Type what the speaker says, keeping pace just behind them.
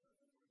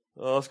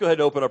Let's go ahead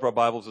and open up our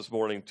Bibles this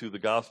morning to the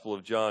Gospel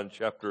of John,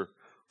 chapter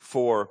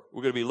 4.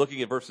 We're going to be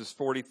looking at verses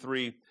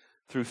 43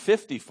 through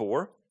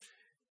 54.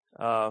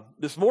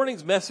 This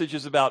morning's message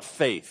is about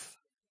faith.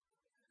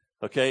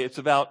 Okay, it's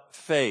about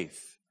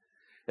faith.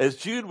 As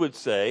Jude would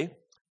say,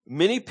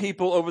 many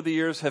people over the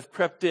years have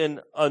crept in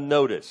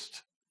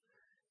unnoticed.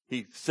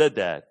 He said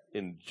that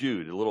in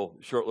Jude, a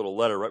short little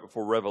letter right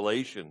before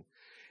Revelation.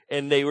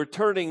 And they were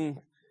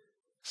turning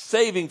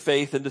saving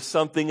faith into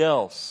something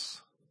else.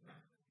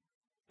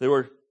 They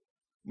were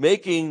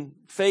making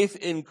faith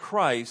in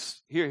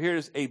Christ.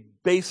 Here's a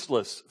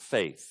baseless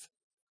faith.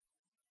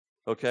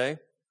 Okay?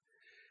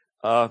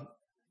 A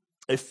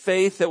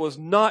faith that was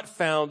not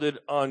founded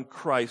on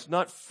Christ,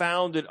 not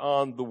founded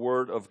on the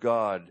Word of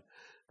God.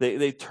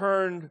 They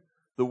turned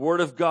the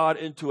Word of God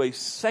into a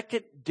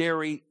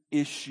secondary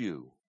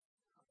issue.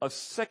 A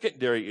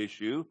secondary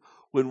issue.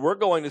 When we're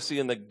going to see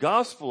in the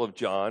Gospel of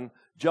John,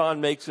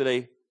 John makes it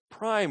a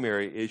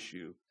primary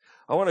issue.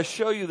 I want to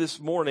show you this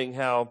morning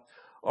how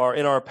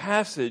in our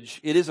passage,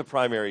 it is a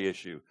primary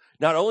issue.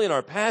 Not only in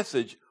our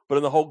passage, but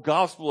in the whole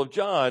Gospel of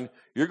John,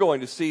 you're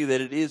going to see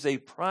that it is a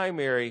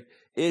primary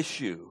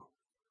issue.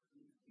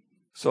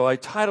 So I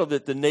titled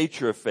it The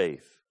Nature of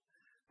Faith.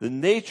 The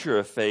nature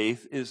of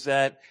faith is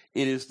that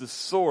it is the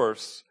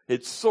source.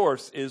 Its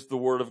source is the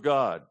Word of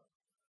God.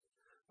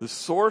 The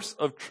source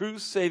of true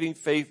saving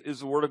faith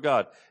is the Word of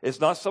God.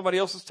 It's not somebody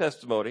else's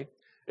testimony.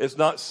 It's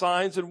not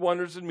signs and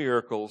wonders and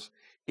miracles.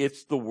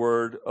 It's the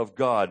Word of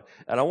God.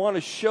 And I want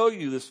to show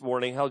you this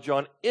morning how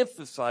John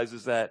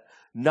emphasizes that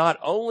not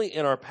only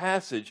in our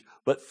passage,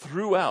 but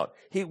throughout.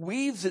 He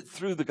weaves it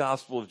through the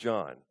Gospel of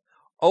John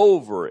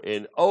over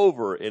and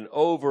over and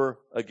over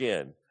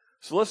again.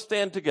 So let's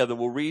stand together.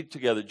 We'll read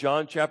together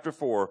John chapter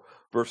 4,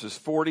 verses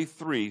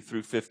 43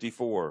 through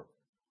 54.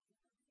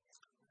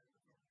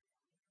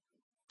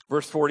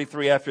 Verse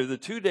 43, after the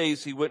 2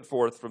 days he went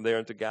forth from there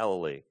into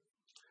Galilee.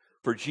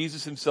 For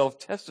Jesus himself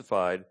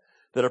testified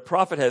that a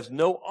prophet has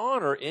no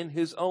honor in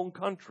his own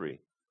country.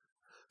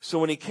 So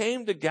when he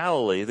came to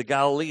Galilee, the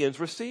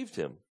Galileans received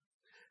him,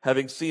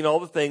 having seen all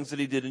the things that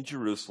he did in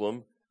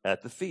Jerusalem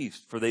at the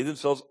feast, for they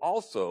themselves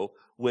also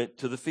went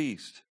to the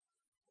feast.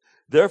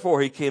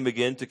 Therefore he came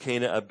again to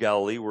Cana of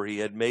Galilee, where he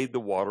had made the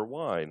water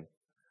wine.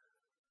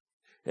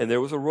 And there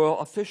was a royal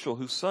official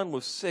whose son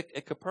was sick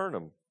at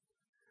Capernaum.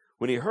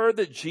 When he heard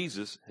that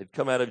Jesus had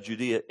come out of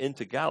Judea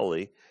into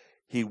Galilee,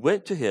 he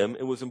went to him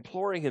and was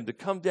imploring him to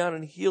come down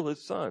and heal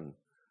his son,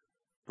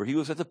 for he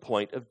was at the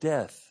point of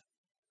death.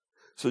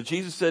 So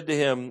Jesus said to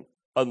him,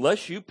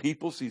 unless you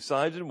people see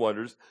signs and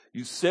wonders,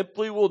 you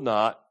simply will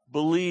not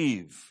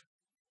believe.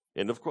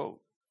 End of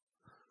quote.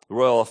 The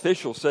royal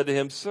official said to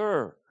him,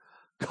 Sir,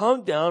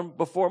 come down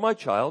before my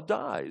child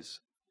dies.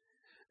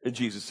 And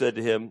Jesus said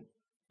to him,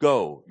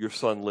 Go, your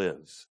son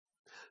lives.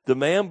 The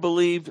man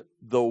believed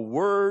the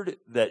word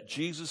that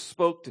Jesus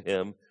spoke to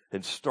him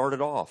and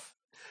started off.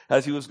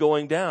 As he was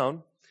going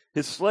down,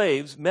 his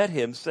slaves met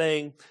him,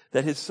 saying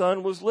that his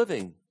son was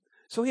living.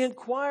 So he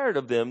inquired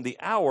of them the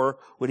hour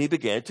when he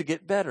began to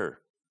get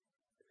better.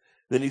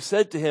 Then he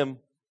said to him,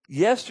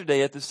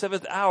 Yesterday at the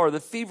 7th hour the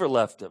fever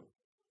left him.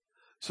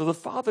 So the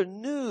father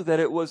knew that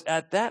it was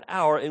at that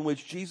hour in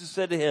which Jesus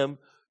said to him,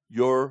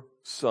 Your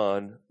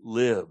son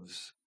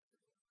lives.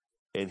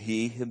 And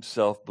he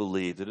himself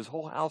believed, and his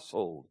whole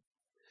household.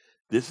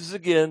 This is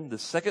again the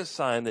second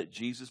sign that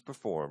Jesus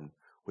performed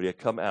when he had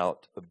come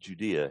out of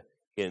Judea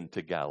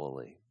into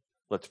Galilee.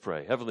 Let's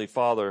pray. Heavenly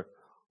Father,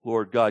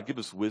 Lord God, give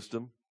us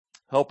wisdom.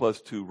 Help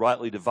us to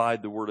rightly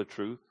divide the word of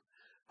truth.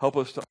 Help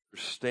us to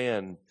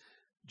understand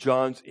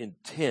John's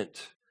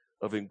intent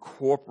of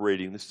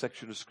incorporating this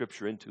section of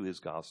Scripture into his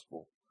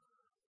gospel.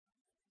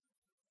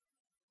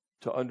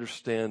 To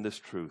understand this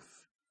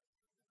truth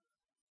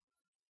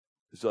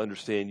is to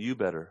understand you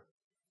better,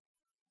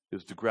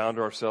 is to ground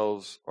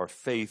our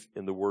faith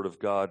in the Word of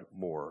God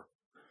more.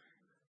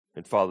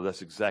 And Father,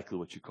 that's exactly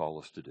what you call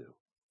us to do.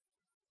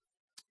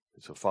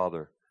 And so,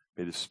 Father,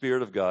 may the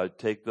Spirit of God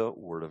take the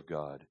Word of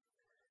God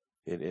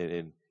and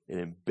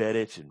embed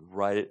it and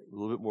write it a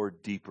little bit more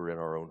deeper in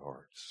our own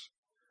hearts.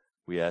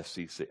 We ask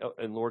these things.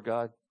 And Lord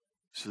God,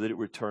 so that it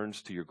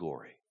returns to your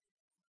glory.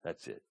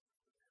 That's it.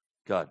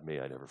 God, may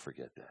I never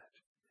forget that.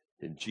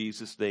 In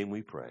Jesus' name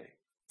we pray.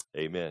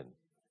 Amen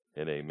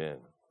and amen.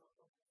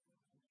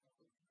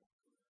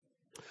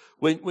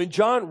 When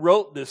John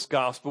wrote this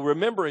gospel,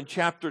 remember in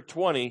chapter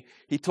 20,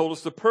 he told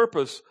us the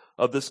purpose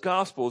of this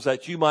gospel is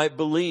that you might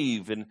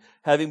believe, and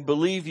having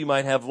believed, you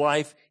might have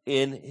life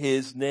in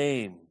his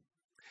name.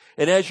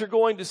 And as you're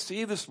going to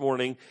see this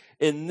morning,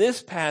 in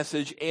this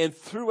passage and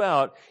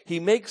throughout, he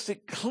makes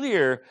it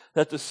clear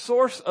that the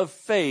source of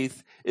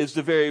faith is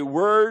the very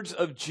words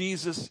of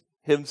Jesus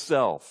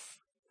himself.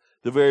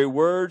 The very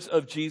words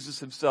of Jesus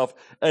himself.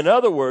 In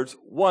other words,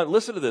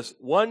 listen to this,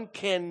 one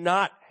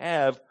cannot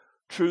have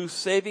true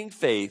saving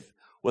faith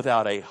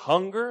without a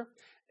hunger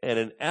and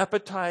an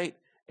appetite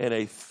and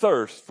a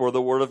thirst for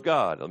the Word of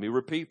God. Let me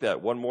repeat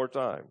that one more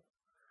time.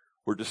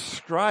 We're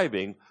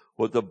describing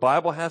what the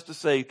Bible has to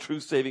say true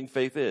saving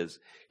faith is.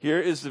 Here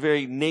is the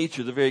very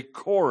nature, the very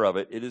core of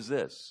it. It is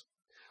this.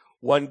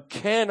 One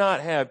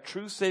cannot have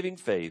true saving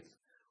faith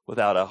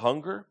without a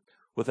hunger,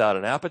 without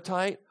an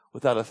appetite,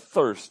 without a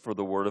thirst for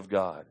the Word of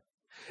God.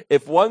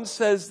 If one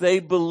says they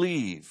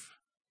believe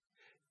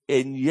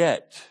and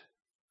yet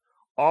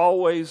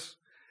always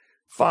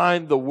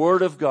find the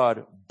Word of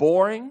God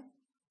boring,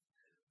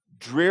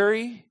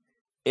 dreary,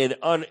 and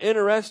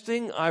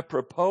uninteresting, I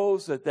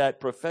propose that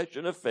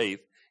profession of faith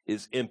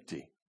is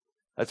empty.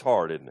 That's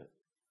hard, isn't it?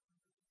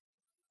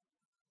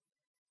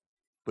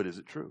 But is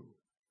it true?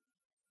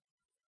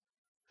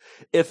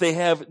 If they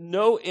have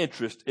no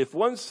interest, if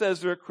one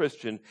says they're a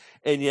Christian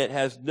and yet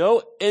has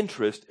no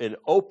interest in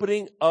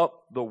opening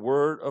up the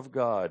Word of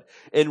God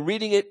and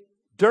reading it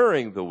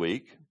during the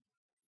week,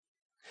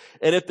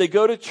 and if they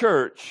go to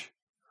church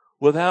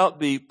without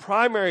the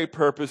primary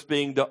purpose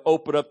being to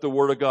open up the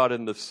Word of God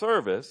in the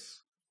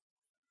service,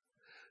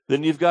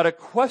 then you've got a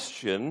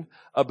question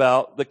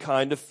about the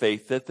kind of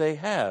faith that they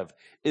have.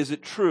 Is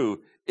it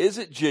true? Is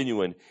it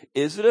genuine?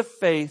 Is it a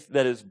faith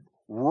that is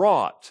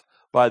wrought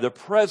by the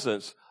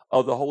presence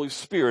of the Holy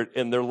Spirit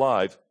in their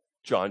life?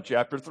 John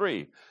chapter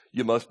 3.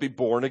 You must be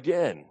born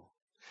again.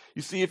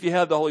 You see, if you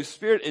have the Holy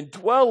Spirit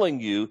indwelling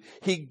you,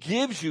 He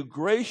gives you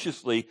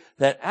graciously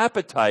that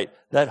appetite,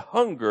 that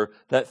hunger,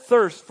 that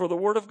thirst for the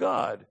Word of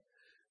God.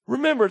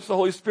 Remember, it's the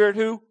Holy Spirit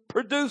who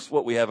produced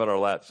what we have in our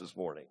laps this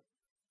morning.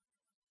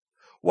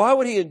 Why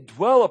would He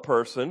indwell a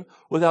person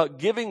without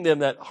giving them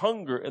that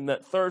hunger and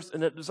that thirst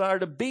and that desire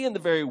to be in the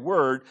very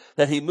Word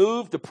that He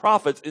moved the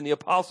prophets and the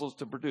apostles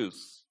to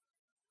produce?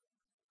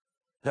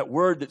 That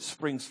Word that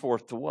springs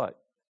forth to what?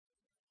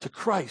 To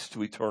Christ,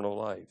 to eternal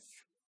life.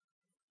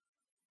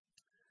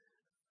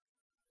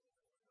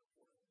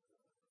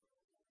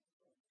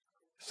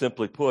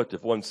 Simply put,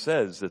 if one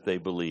says that they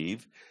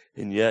believe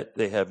and yet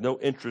they have no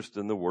interest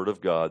in the Word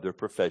of God, their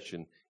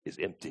profession is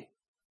empty.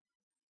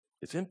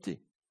 It's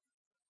empty.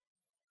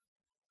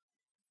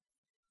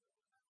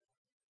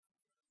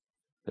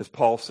 As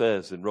Paul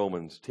says in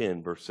Romans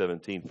 10, verse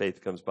 17,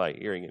 faith comes by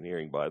hearing and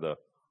hearing by the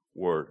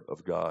Word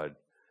of God.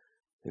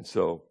 And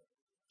so,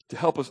 to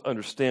help us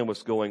understand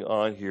what's going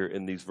on here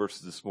in these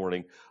verses this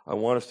morning, I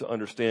want us to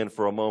understand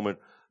for a moment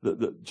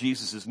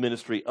Jesus'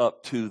 ministry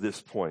up to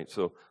this point.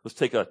 So let's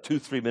take a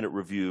 2-3 minute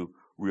review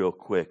real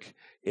quick.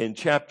 In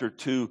chapter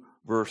 2,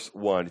 verse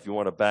 1, if you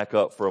want to back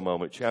up for a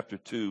moment, chapter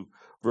 2,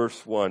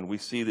 verse 1, we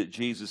see that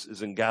Jesus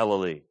is in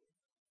Galilee.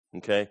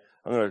 Okay?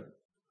 I'm going to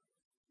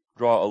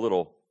draw a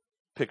little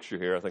picture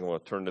here. I think I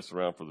want to turn this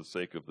around for the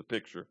sake of the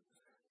picture.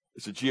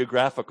 It's a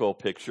geographical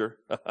picture.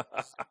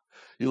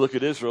 You look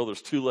at Israel,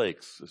 there's 2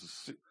 lakes.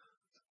 There's a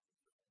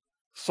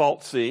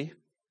Salt Sea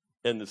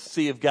and the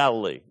Sea of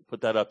Galilee.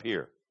 Put that up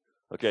here.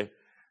 Okay?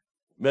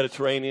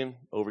 Mediterranean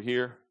over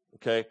here.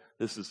 Okay?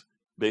 This is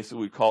basically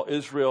what we call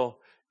Israel,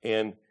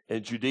 and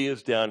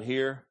Judea's down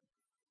here.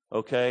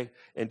 Okay?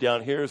 And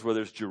down here is where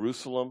there's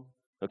Jerusalem.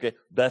 Okay?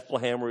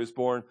 Bethlehem where He was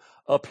born.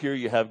 Up here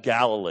you have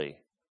Galilee.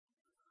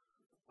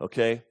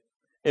 Okay?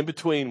 In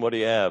between, what do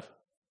you have?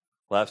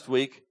 Last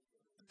week?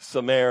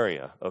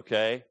 Samaria,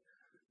 okay?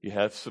 You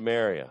have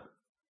Samaria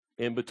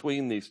in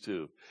between these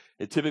two.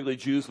 And typically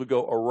Jews would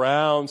go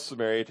around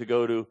Samaria to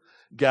go to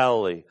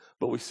Galilee.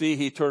 But we see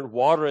He turned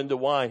water into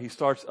wine. He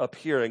starts up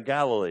here in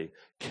Galilee.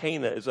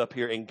 Cana is up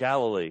here in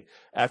Galilee.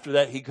 After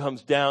that, He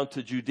comes down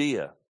to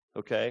Judea,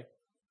 okay?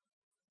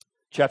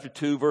 Chapter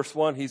 2, verse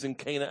 1, He's in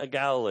Cana of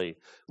Galilee.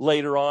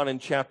 Later on in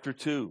chapter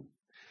 2,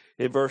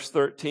 in verse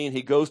 13,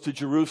 He goes to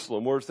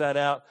Jerusalem. Where's that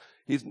out?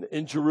 He's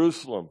in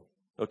Jerusalem.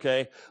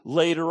 Okay.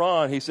 Later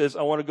on, He says,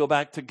 I want to go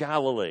back to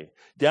Galilee.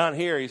 Down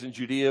here, He's in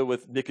Judea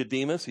with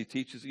Nicodemus. He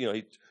teaches,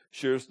 He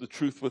shares the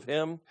truth with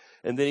him.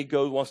 And then He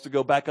wants to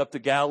go back up to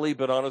Galilee,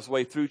 but on His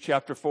way through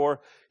chapter 4,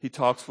 He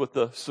talks with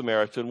the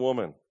Samaritan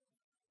woman.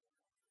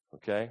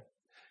 Okay.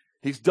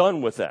 He's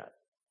done with that.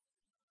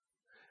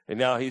 And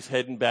now He's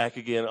heading back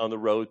again on the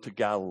road to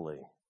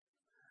Galilee.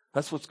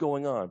 That's what's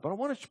going on. But I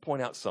want to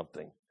point out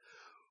something.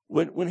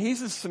 When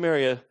He's in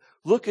Samaria,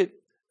 look at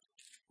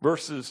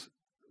verses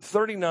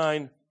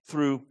 39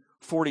 through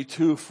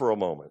 42 for a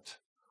moment.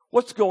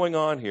 What's going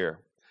on here?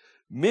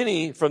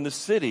 Many from the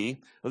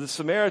city of the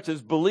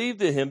Samaritans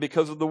believed in Him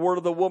because of the word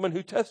of the woman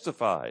who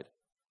testified.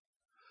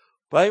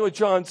 But I think what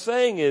John's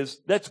saying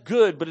is, that's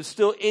good, but it's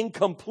still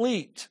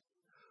incomplete.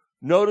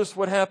 Notice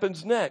what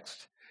happens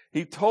next.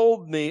 He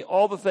told me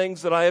all the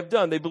things that I have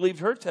done. They believed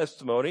her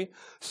testimony.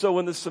 So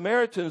when the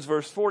Samaritans,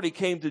 verse 40,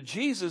 came to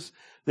Jesus,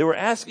 they were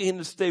asking Him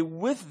to stay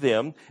with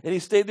them, and He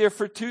stayed there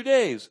for 2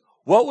 days.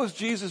 What was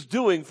Jesus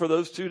doing for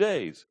those 2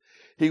 days?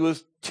 He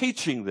was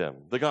teaching them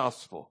the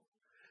gospel,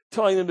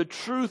 telling them the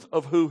truth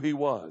of who He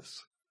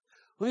was.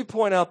 Let me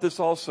point out this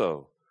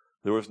also.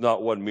 There was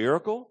not one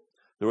miracle.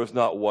 There was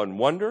not one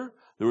wonder.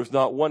 There was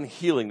not one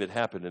healing that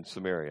happened in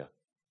Samaria.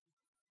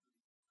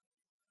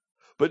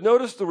 But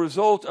notice the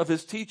result of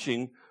His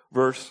teaching,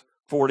 verse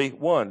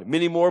 41.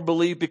 Many more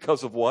believed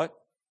because of what?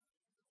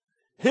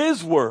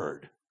 His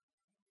word.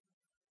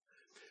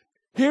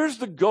 Here's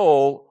the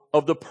goal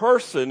of the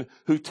person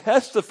who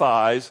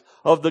testifies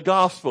of the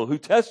gospel, who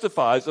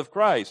testifies of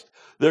Christ.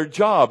 Their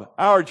job,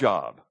 our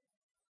job,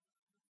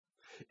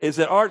 is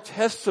that our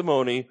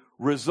testimony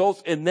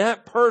results in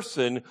that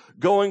person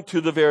going to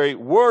the very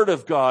Word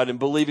of God and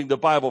believing the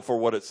Bible for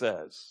what it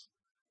says.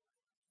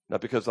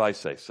 Not because I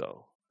say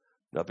so,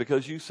 not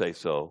because you say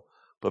so,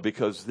 but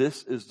because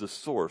this is the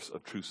source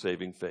of true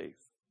saving faith.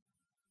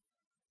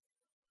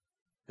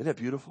 Isn't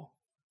that beautiful?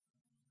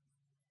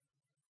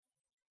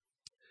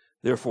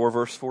 Therefore,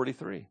 verse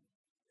 43.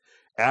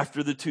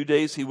 After the 2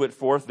 days he went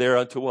forth there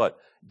unto what?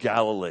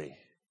 Galilee.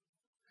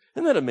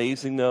 Isn't that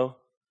amazing though?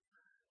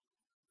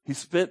 He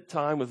spent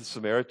time with the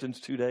Samaritans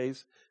 2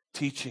 days,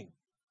 teaching,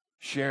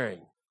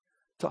 sharing.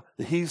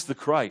 He's the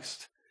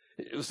Christ.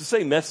 It was the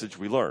same message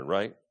we learned,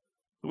 right?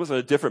 It wasn't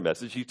a different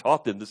message. He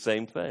taught them the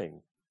same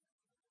thing.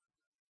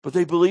 But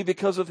they believe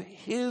because of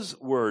his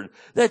word.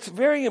 That's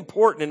very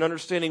important in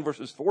understanding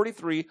verses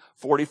 43,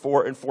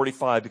 44, and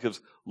 45,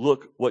 because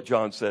look what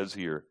John says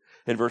here.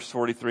 In verse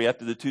 43,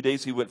 after the 2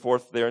 days he went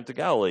forth there into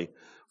Galilee.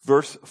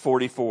 Verse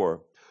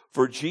 44,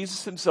 for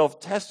Jesus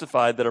himself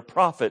testified that a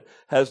prophet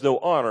has no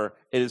honor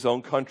in his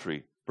own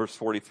country. Verse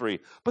 43.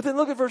 But then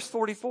look at verse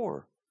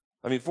 45,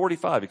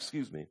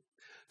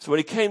 So when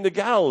he came to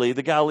Galilee,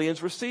 the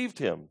Galileans received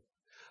him.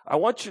 I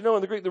want you to know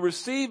in the Greek, the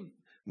receive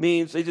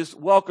means they just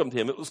welcomed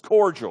him. It was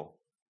cordial.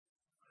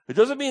 It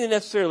doesn't mean they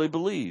necessarily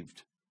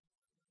believed.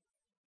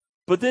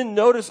 But then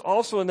notice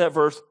also in that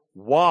verse,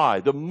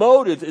 why? The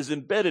motive is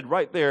embedded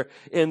right there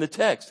in the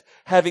text.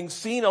 Having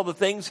seen all the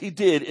things he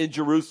did in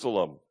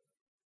Jerusalem.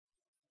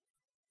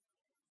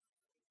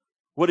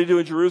 What did he do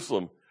in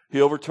Jerusalem?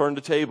 He overturned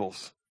the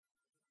tables.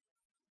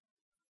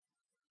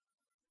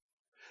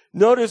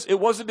 Notice it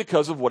wasn't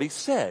because of what he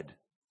said.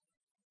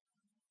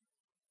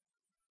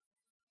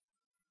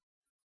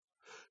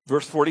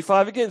 Verse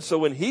 45 again, so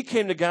when he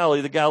came to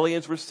Galilee, the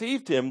Galileans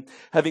received him,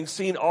 having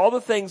seen all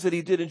the things that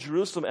he did in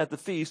Jerusalem at the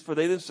feast, for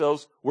they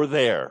themselves were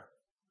there.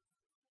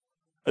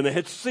 And they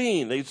had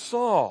seen, they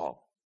saw.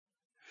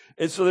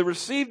 And so they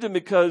received him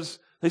because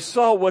they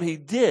saw what he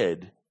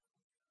did.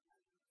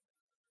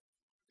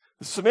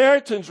 The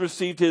Samaritans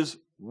received his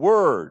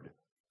word.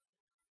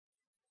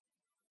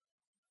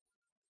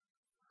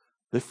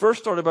 They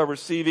first started by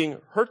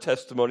receiving her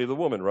testimony, the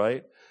woman,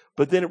 right?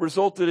 But then it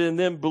resulted in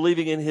them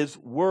believing in his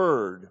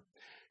word.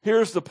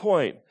 Here's the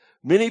point.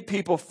 Many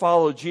people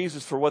follow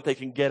Jesus for what they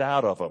can get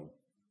out of him.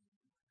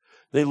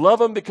 They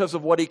love him because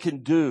of what he can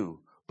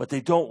do, but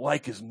they don't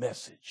like his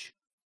message.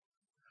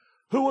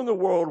 Who in the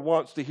world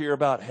wants to hear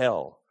about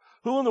hell?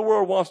 Who in the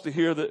world wants to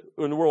hear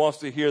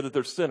that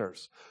they're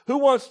sinners? Who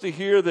wants to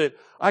hear that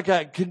I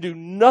can do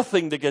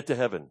nothing to get to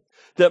heaven?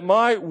 That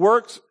my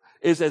works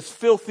is as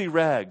filthy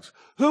rags.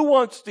 Who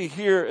wants to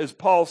hear, as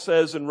Paul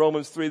says in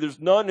Romans 3, there's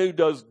none who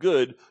does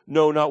good,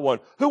 no, not one.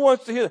 Who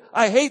wants to hear that?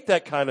 I hate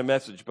that kind of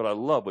message, but I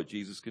love what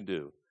Jesus can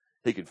do.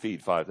 He can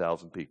feed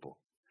 5,000 people.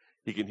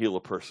 He can heal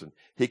a person.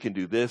 He can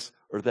do this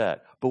or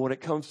that. But when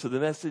it comes to the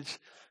message,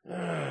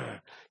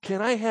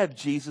 can I have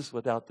Jesus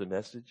without the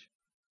message?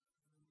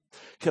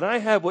 Can I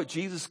have what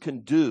Jesus can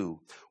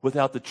do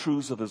without the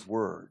truths of his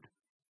word?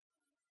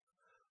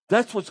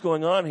 That's what's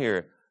going on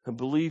here. And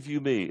believe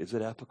you me, is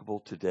it applicable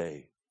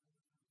today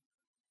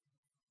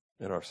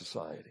in our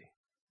society?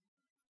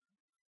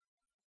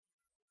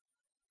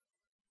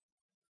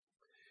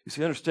 You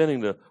see,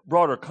 understanding the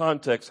broader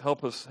context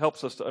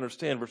helps us to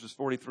understand verses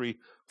 43,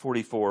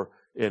 44,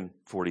 and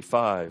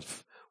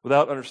 45.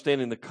 Without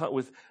understanding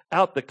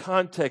without the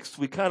context,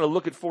 we kind of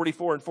look at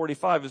 44 and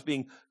 45 as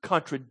being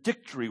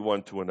contradictory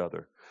one to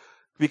another.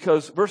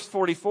 Because verse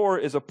 44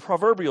 is a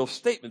proverbial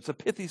statement, it's a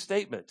pithy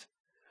statement.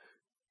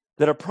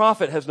 That a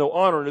prophet has no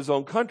honor in his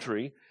own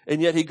country,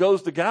 and yet he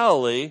goes to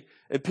Galilee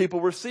and people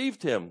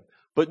received him.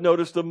 But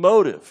notice the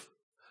motive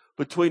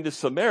between the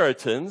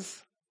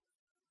Samaritans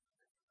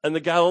and the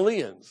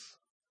Galileans.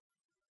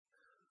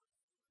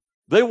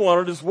 They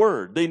wanted his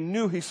word. They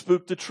knew he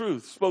spoke the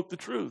truth.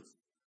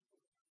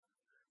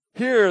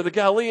 Here, the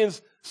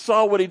Galileans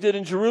saw what he did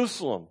in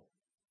Jerusalem.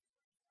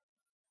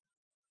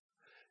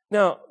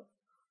 Now,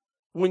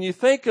 when you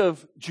think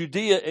of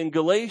Judea and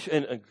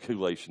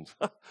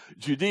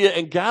Judea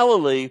and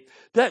Galilee,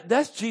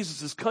 that's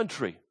Jesus'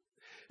 country.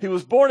 He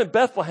was born in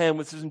Bethlehem,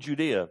 which is in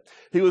Judea.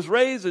 He was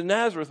raised in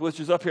Nazareth, which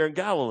is up here in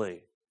Galilee.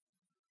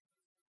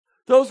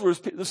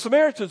 The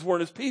Samaritans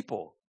weren't his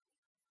people.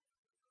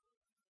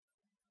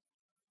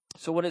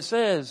 So when it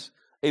says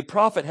a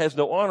prophet has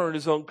no honor in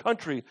his own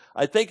country,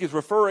 I think is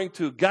referring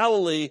to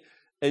Galilee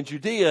and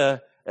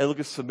Judea, and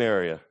look at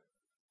Samaria.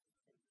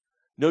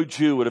 No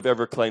Jew would have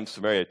ever claimed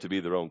Samaria to be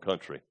their own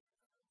country.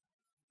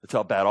 That's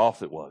how bad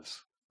off it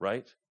was,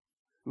 right?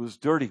 It was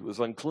dirty. It was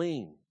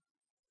unclean.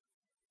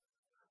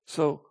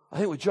 So I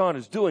think what John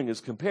is doing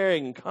is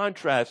comparing and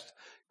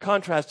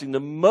contrasting the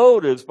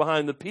motives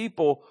behind the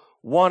people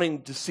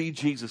wanting to see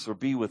Jesus or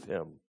be with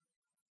him.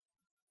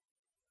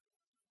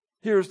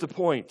 Here's the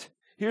point.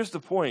 Here's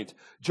the point.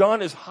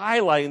 John is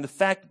highlighting the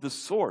fact that the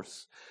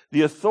source,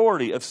 the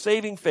authority of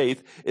saving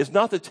faith is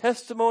not the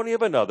testimony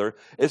of another.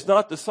 It's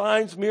not the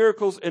signs,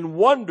 miracles, and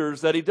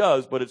wonders that he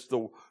does, but it's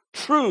the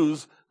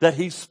truths that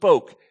he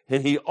spoke.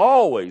 And he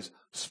always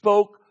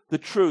spoke the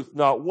truth.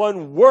 Not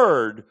one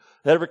word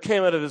that ever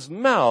came out of his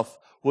mouth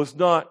was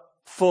not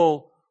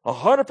full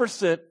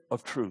 100%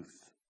 of truth.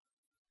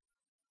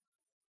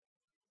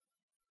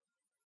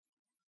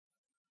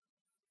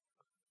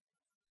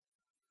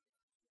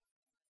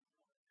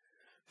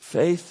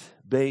 Faith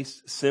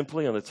based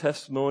simply on the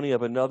testimony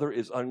of another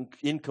is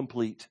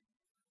incomplete.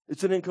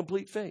 It's an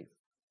incomplete faith.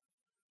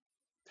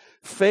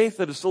 Faith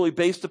that is solely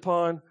based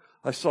upon,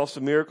 I saw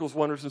some miracles,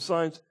 wonders, and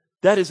signs,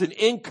 that is an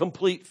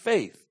incomplete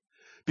faith.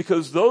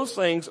 Because those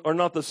things are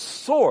not the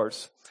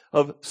source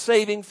of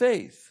saving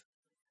faith.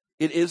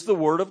 It is the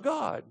Word of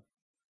God.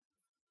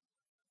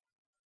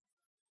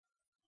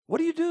 What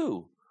do you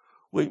do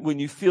when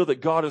you feel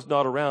that God is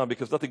not around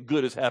because nothing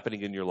good is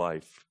happening in your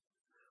life?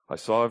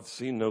 I've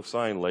seen no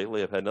sign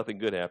lately. I've had nothing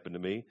good happen to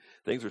me.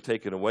 Things are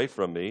taken away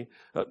from me.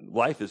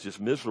 Life is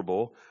just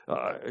miserable.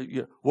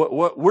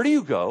 Where do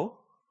you go?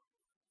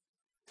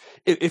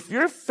 If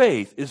your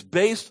faith is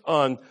based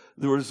on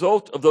the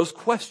result of those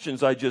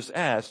questions I just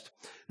asked,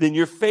 then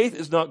your faith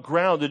is not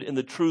grounded in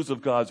the truths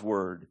of God's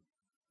Word.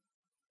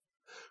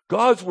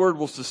 God's Word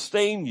will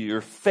sustain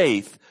your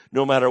faith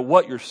no matter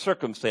what your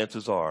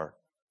circumstances are.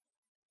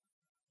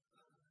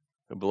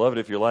 And beloved,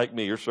 if you're like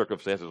me, your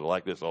circumstances are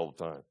like this all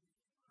the time.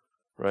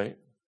 Right?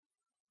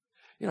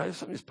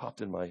 Something just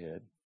popped in my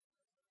head.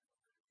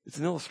 It's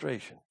an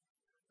illustration,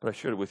 but I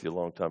shared it with you a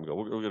long time ago.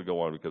 We're going to go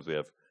on because we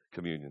have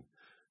communion.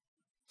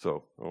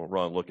 So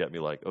Ron look at me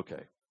like,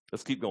 okay,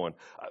 let's keep going.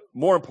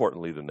 More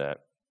importantly than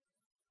that,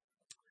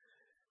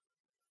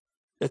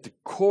 at the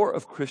core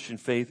of Christian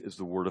faith is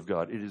the Word of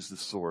God. It is the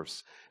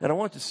source. And I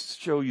want to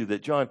show you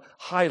that John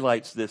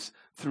highlights this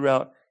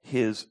throughout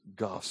his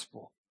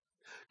gospel.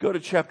 Go to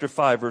chapter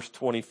 5, verse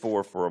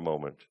 24 for a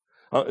moment.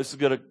 This is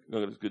going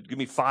to give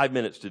me 5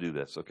 minutes to do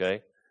this,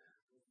 okay?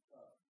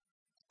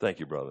 Thank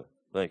you, brother.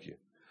 Thank you.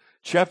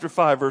 Chapter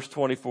 5, verse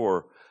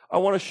 24. I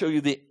want to show you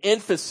the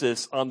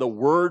emphasis on the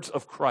words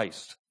of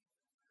Christ.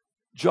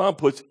 John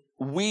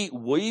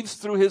weaves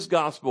through his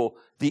gospel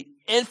the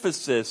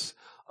emphasis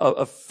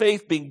of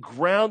faith being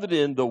grounded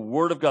in the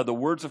Word of God, the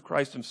words of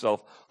Christ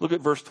himself. Look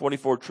at verse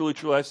 24. Truly,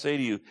 truly, I say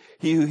to you,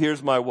 he who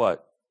hears my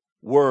what?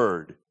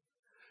 Word.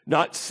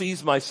 Not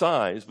sees my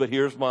signs, but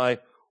hears my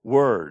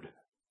word.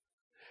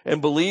 And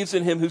believes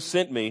in him who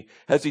sent me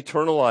has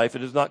eternal life.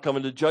 It has not come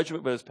into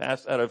judgment, but has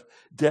passed out of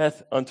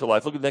death unto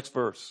life. Look at the next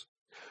verse.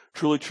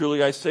 Truly,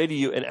 truly, I say to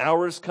you, an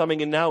hour is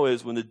coming and now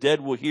is when the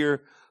dead will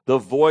hear the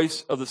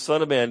voice of the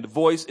Son of Man. The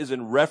voice is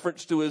in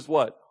reference to his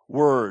what?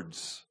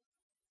 Words.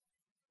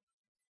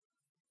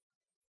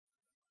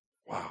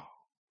 Wow.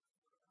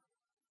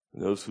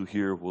 And those who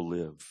hear will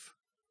live.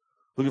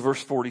 Look at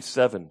verse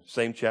 47,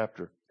 same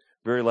chapter.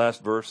 Very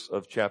last verse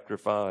of chapter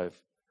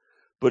 5.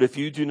 But if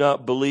you do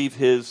not believe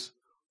his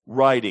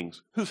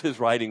writings. Who's his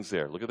writings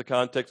there? Look at the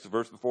context of the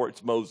verse before.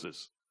 It's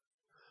Moses,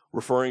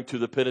 referring to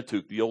the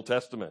Pentateuch, the Old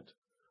Testament,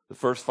 the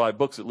first 5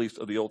 books at least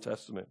of the Old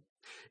Testament.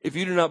 If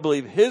you do not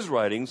believe his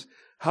writings,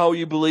 how will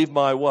you believe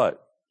my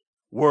what?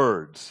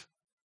 Words.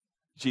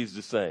 Jesus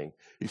is saying.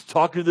 He's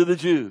talking to the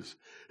Jews.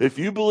 If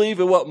you believe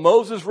in what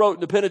Moses wrote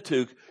in the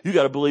Pentateuch, you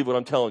got to believe what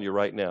I'm telling you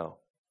right now.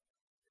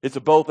 It's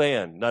a both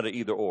and, not an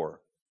either or.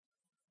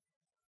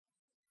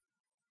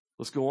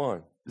 Let's go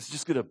on. This is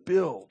just going to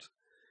build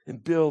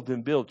and build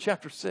and build.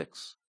 Chapter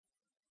 6,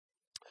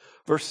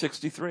 verse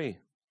 63.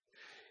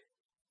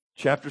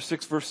 Chapter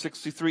 6, verse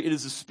 63. It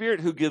is the Spirit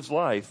who gives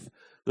life.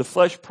 The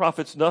flesh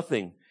profits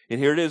nothing.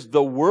 And here it is.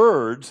 The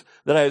words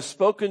that I have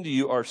spoken to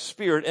you are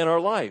spirit and are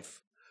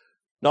life.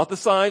 Not the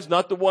signs,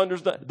 not the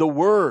wonders, not the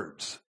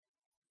words.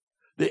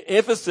 The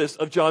emphasis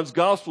of John's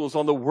gospel is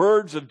on the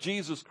words of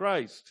Jesus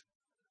Christ.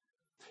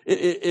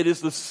 It is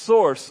the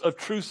source of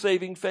true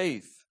saving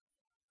faith.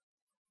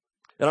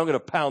 And I'm going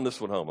to pound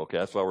this one home, okay?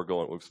 That's why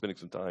we're spending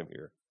some time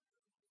here.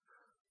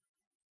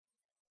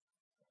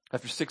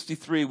 After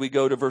 63, we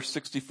go to verse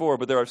 64.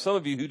 But there are some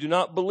of you who do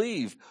not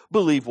believe.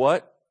 Believe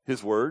what?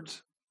 His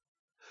words.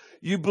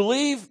 You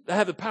believe,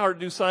 have the power to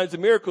do signs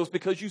and miracles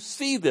because you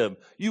see them.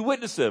 You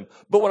witness them.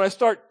 But when I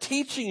start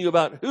teaching you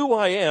about who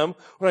I am,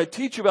 when I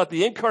teach you about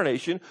the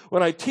incarnation,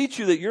 when I teach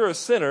you that you're a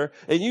sinner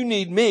and you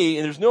need me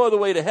and there's no other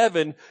way to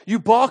heaven, you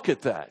balk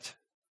at that.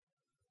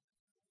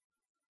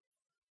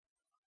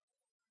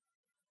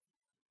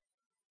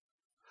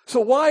 So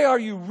why are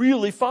you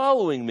really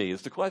following me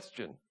is the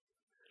question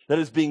that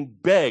is being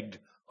begged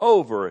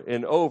over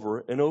and over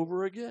and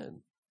over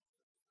again.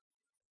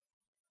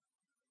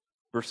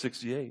 Verse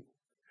 68.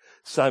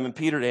 Simon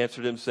Peter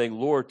answered him saying,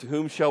 Lord, to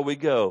whom shall we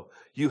go?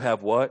 You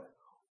have what?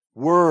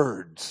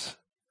 Words.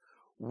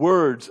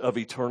 Words of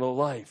eternal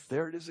life.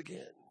 There it is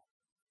again.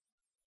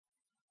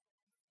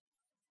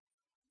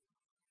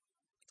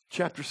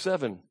 Chapter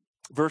 7,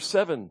 verse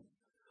 7.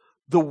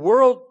 The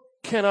world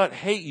cannot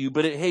hate you,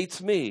 but it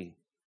hates me.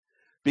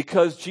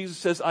 Because Jesus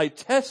says, I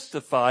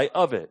testify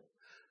of it.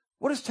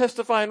 What does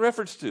testify in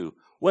reference to?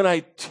 When I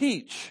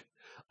teach,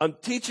 I'm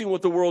teaching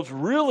what the world's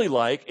really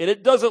like, and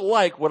it doesn't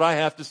like what I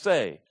have to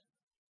say.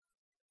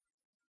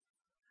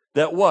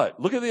 That what?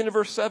 Look at the end of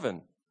verse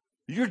 7.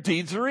 Your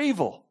deeds are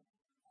evil.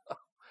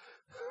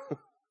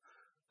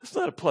 It's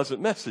not a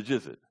pleasant message,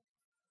 is it?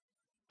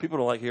 People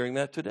don't like hearing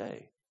that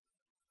today.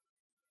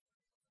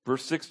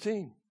 Verse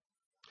 16.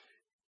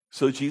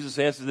 So Jesus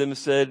answered them and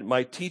said,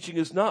 my teaching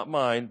is not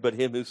mine, but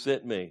him who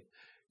sent me.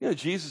 You know,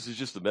 Jesus is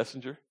just the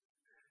messenger.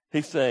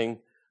 He's saying,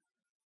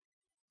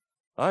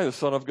 I am the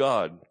Son of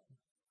God.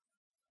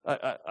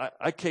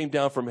 I came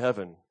down from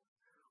heaven.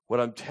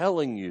 What I'm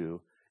telling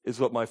you is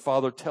what my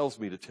Father tells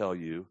me to tell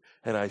you,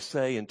 and I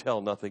say and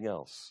tell nothing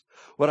else.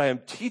 What I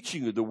am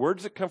teaching you, the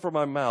words that come from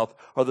my mouth,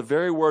 are the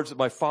very words that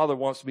my Father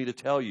wants me to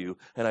tell you,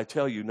 and I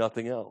tell you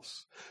nothing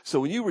else. So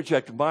when you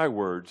reject my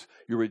words,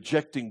 you're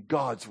rejecting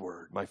God's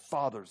word, my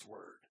Father's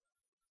word.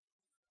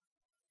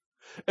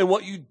 And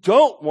what you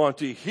don't want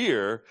to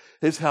hear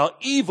is how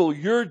evil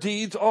your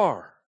deeds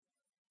are.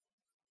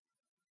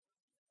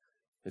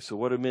 And so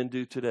what do men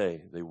do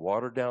today? They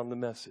water down the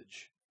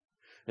message.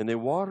 And they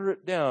water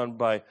it down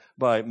by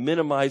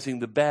minimizing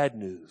the bad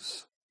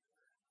news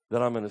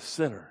that I'm a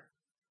sinner.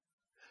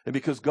 And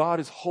because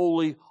God is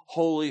holy,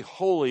 holy,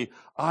 holy,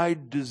 I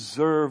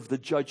deserve the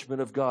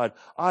judgment of God.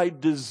 I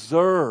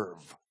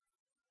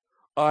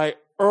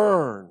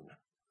earn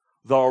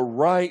the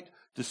right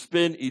to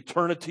spend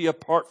eternity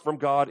apart from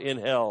God in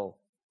hell.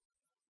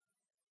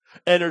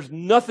 And there's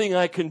nothing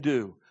I can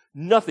do.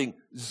 Nothing.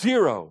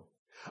 Zero.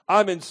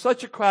 I'm in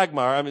such a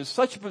quagmire. I'm in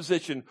such a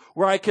position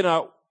where I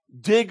cannot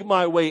dig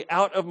my way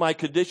out of my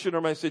condition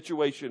or my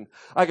situation.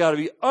 I got to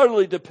be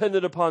utterly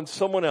dependent upon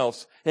someone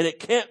else. And it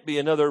can't be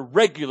another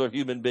regular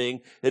human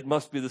being. It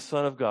must be the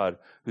Son of God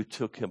who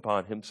took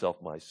upon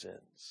himself my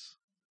sins.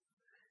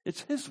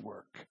 It's his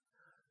work.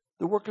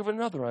 The work of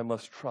another I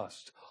must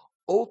trust.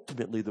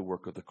 Ultimately the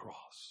work of the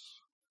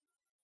cross.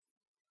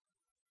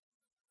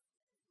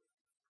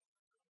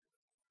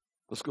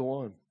 Let's go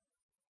on.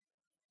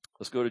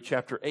 Let's go to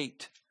chapter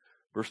 8,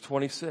 verse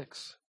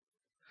 26.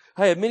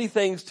 I have many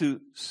things to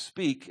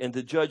speak and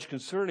to judge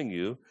concerning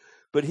you,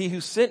 but he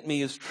who sent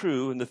me is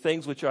true, and the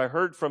things which I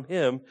heard from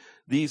him,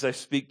 these I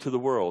speak to the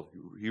world.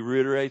 He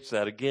reiterates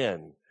that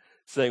again,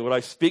 saying, what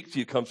I speak to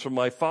you comes from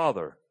my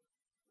Father.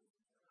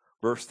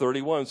 Verse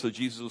 31, so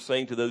Jesus was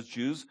saying to those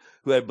Jews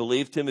who had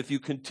believed him, if you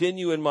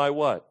continue in my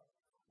what?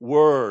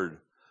 Word.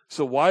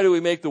 So why do we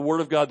make the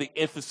word of God the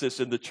emphasis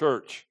in the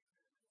church?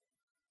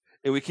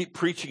 And we keep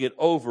preaching it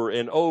over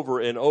and over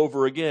and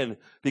over again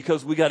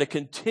because we got to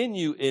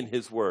continue in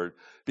his word.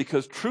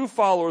 Because true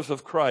followers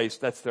of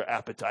Christ, that's their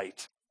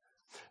appetite.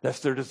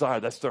 That's their desire.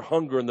 That's their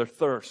hunger and their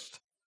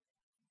thirst.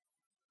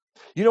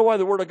 You know why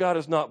the word of God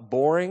is not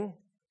boring?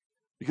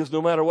 Because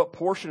no matter what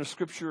portion of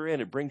scripture you're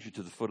in, it brings you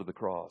to the foot of the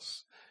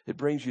cross. It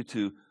brings you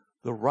to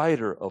the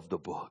writer of the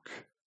book.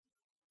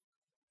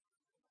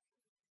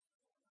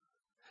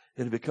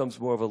 And it becomes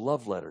more of a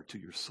love letter to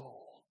your soul.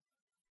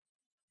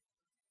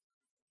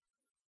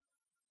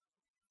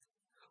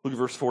 Look at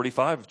verse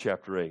 45 of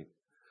chapter 8.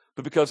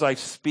 But because I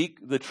speak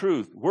the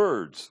truth,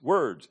 words,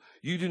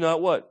 you do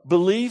not what?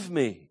 Believe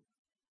me.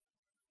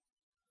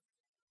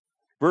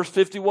 Verse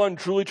 51,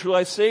 truly, truly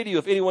I say to you,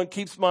 if anyone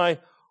keeps my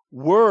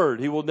word,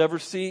 he will never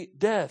see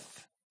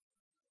death.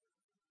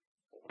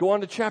 Go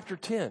on to chapter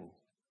 10.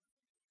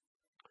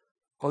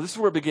 Oh, this is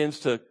where it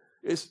begins to,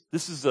 this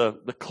is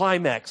the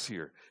climax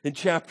here in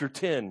chapter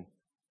 10.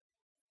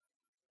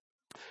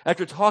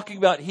 After talking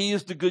about he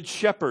is the good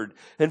shepherd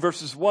in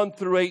verses 1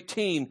 through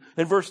 18,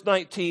 in verse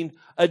 19,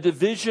 a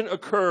division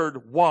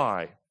occurred.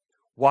 Why?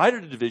 Why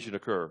did a division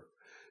occur?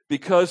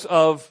 Because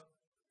of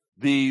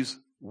these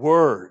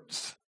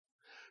words.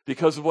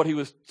 Because of what he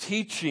was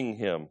teaching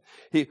him.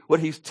 What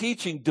he's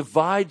teaching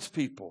divides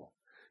people.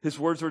 His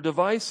words are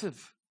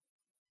divisive.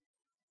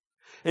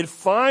 And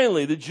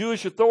finally, the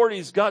Jewish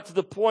authorities got to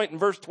the point in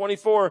verse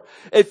 24,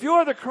 if you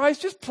are the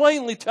Christ, just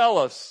plainly tell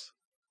us.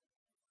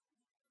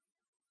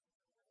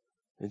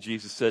 And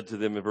Jesus said to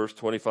them in verse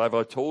 25,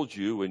 I told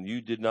you and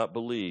you did not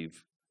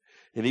believe.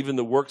 And even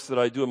the works that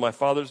I do in my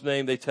Father's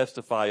name, they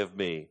testify of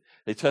me.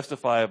 They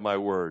testify of my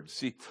words.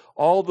 See,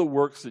 all the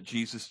works that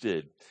Jesus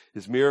did,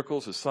 his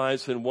miracles, his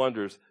signs and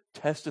wonders,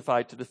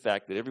 testified to the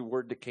fact that every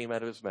word that came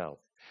out of his mouth,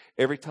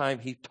 every time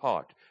he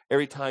taught,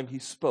 every time he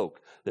spoke,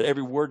 that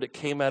every word that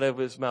came out of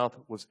his mouth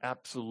was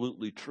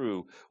absolutely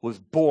true, was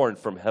born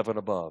from heaven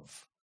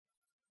above.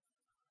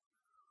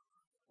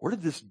 Where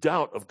did this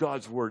doubt of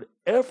God's word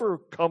ever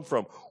come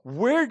from?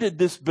 Where did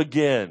this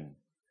begin?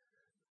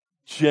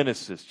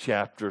 Genesis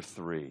chapter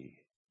 3.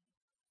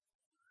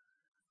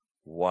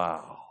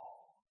 Wow.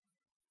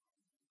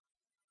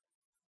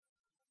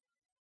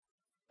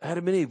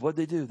 Adam and Eve, what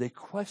did they do? They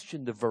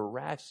questioned the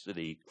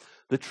veracity,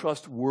 the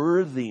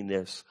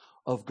trustworthiness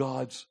of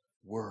God's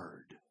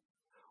word,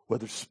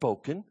 whether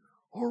spoken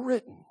or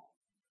written.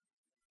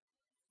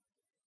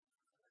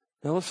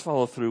 Now let's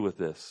follow through with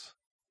this.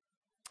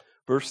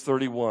 Verse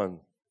 31,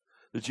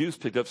 the Jews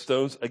picked up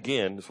stones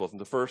again, this wasn't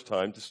the first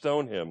time, to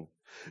stone him.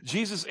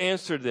 Jesus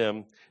answered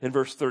them in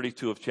verse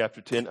 32 of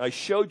chapter 10, I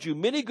showed you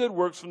many good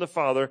works from the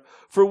Father.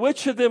 For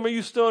which of them are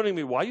you stoning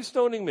me? Why are you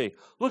stoning me?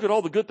 Look at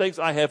all the good things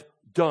I have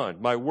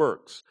done, my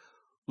works.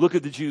 Look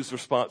at the Jews'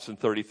 response in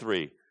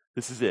 33.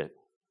 This is it.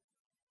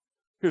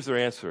 Here's their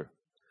answer.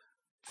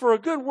 For a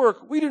good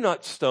work, we do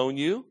not stone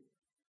you.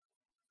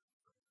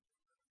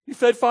 You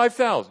fed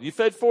 5,000. You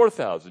fed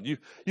 4,000.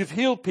 You've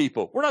healed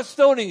people. We're not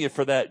stoning you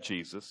for that,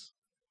 Jesus.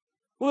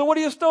 Well, then what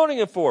are you stoning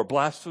him for?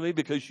 Blasphemy,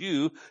 because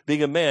you,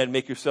 being a man,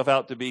 make yourself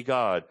out to be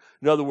God.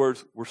 In other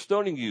words, we're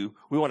stoning you.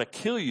 We want to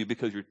kill you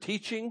because you're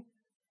teaching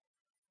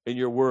and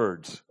your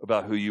words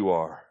about who you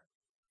are.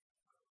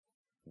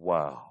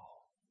 Wow.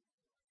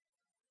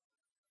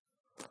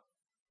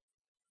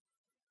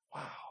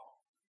 Wow.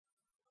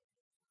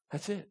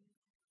 That's it.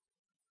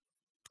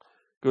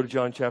 Go to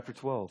John chapter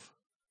 12.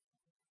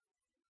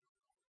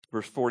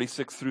 Verse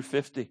 46 through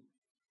 50.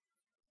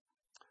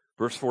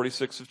 Verse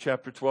 46 of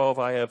chapter 12,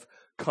 I have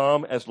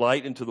come as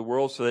light into the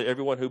world so that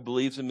everyone who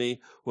believes in me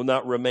will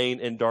not remain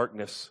in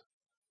darkness.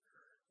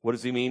 What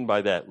does he mean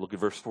by that? Look at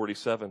verse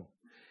 47.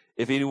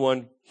 If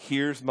anyone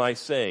hears my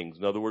sayings,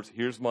 in other words,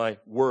 hears my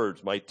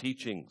words, my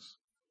teachings,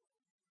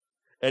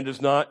 and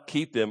does not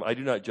keep them, I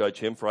do not judge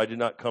him, for I did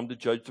not come to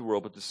judge the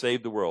world, but to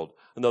save the world.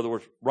 In other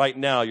words, right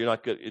now, I'm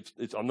not going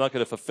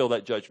to fulfill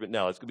that judgment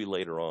now. It's going to be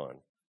later on.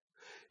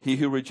 He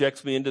who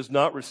rejects me and does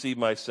not receive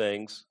my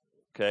sayings,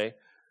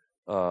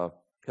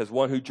 has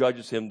one who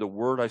judges him. The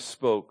word I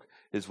spoke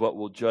is what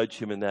will judge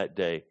him in that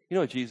day. You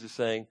know what Jesus is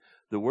saying?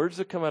 The words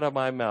that come out of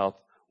my mouth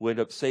will end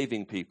up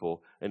saving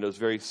people, and those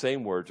very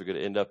same words are going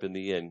to end up in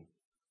the end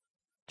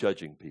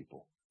judging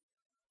people.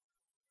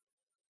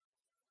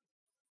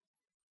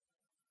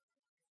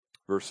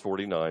 Verse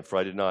 49, for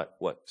I did not,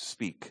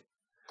 speak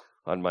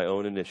on my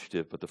own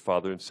initiative, but the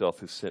Father himself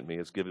who sent me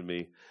has given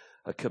me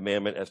a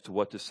commandment as to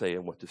what to say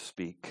and what to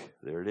speak.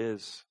 There it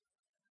is.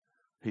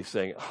 He's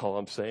saying, all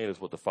I'm saying is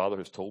what the Father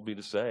has told me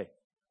to say.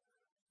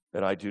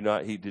 And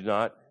he did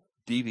not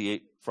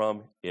deviate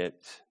from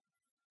it.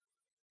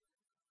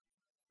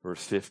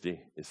 Verse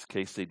 50, in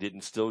case they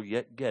didn't still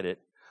yet get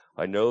it,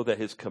 I know that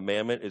his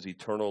commandment is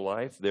eternal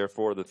life.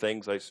 Therefore, the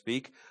things I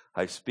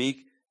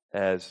speak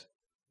as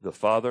the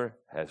Father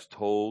has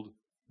told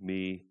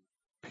me,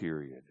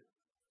 period.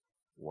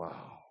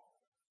 Wow.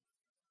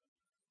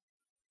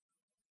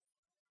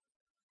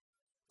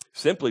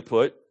 Simply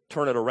put,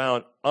 turn it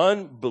around.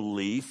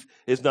 Unbelief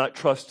is not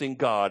trusting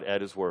God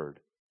at his word.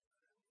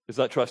 It's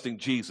not trusting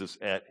Jesus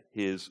at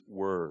his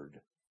word.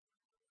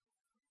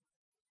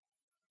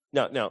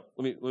 Now,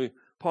 let me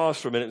pause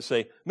for a minute and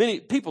say, many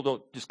people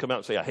don't just come out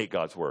and say, I hate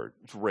God's word.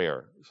 It's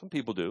rare. Some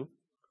people do.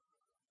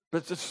 But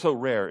it's just so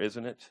rare,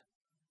 isn't it?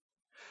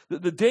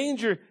 The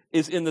danger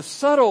is in the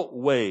subtle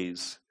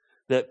ways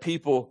that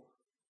people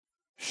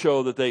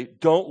show that they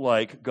don't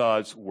like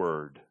God's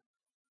word.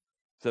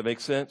 Does that make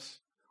sense?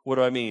 What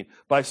do I mean?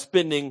 By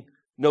spending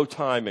no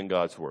time in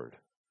God's word,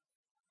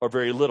 or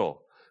very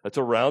little. That's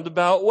a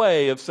roundabout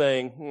way of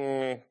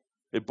saying,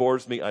 it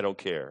bores me, I don't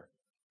care.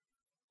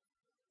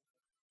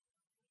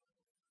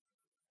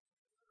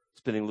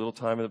 Spending little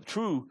time in the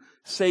true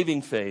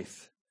saving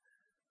faith,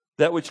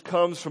 that which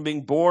comes from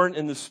being born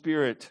in the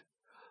Spirit,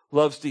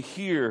 loves to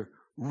hear,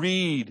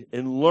 read,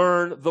 and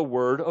learn the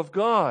Word of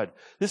God.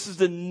 This is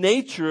the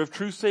nature of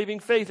true saving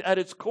faith at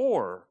its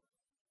core.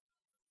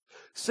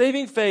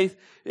 Saving faith,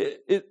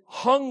 it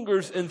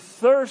hungers and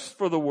thirsts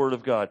for the Word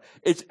of God.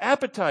 Its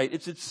appetite,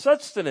 it's its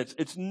sustenance,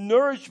 its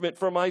nourishment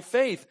for my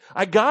faith.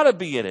 I gotta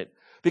be in it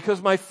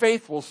because my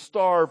faith will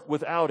starve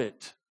without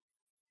it.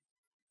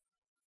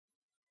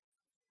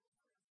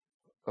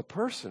 A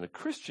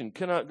Christian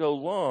cannot go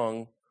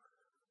long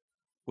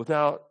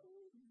without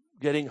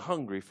getting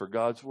hungry for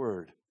God's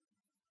Word.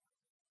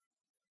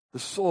 The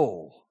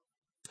soul.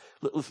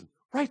 Listen,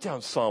 write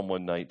down Psalm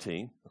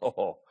 119.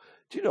 Oh,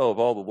 do you know of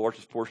all the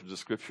largest portions of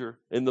Scripture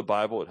in the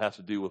Bible, it has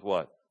to do with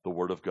what? The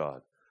Word of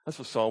God. That's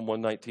what Psalm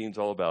 119 is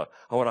all about.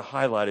 I want to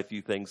highlight a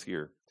few things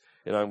here,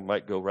 and I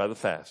might go rather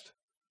fast.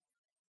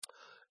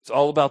 It's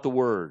all about the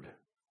Word.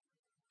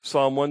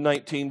 Psalm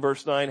 119,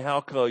 verse 9, how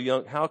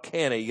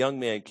can a young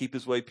man keep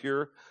his way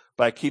pure?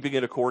 By keeping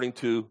it according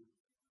to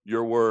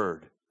your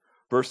Word.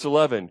 Verse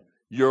 11,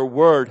 your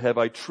Word have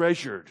I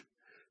treasured.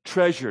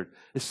 Treasured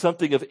is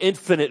something of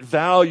infinite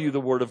value,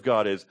 the Word of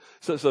God is.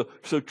 So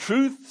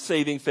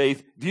truth-saving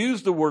faith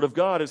views the Word of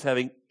God as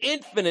having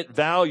infinite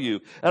value.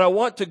 And I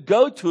want to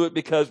go to it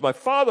because my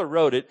Father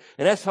wrote it,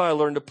 and that's how I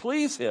learned to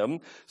please Him.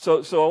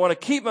 So I want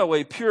to keep my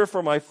way pure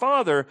for my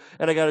Father,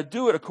 and I got to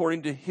do it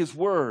according to His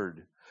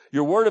Word.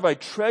 Your Word have I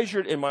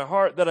treasured in my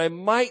heart that I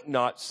might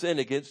not sin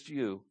against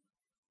you.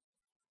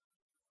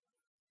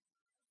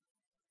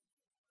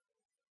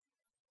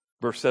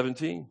 Verse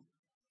 17.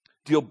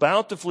 Deal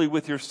bountifully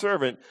with your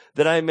servant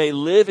that I may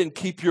live and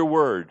keep your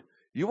word.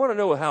 You want to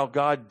know how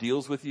God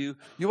deals with you?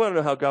 You want to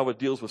know how God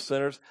deals with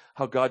sinners?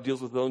 How God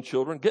deals with his own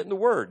children? Get in the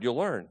word. You'll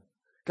learn.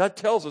 God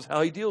tells us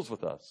how he deals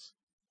with us.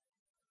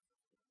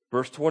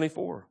 Verse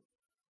 24.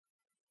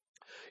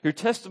 Your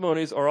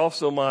testimonies are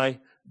also my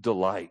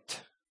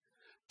delight.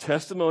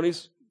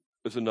 Testimonies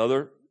is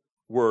another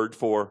word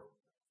for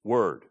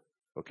word.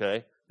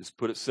 Okay? Just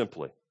put it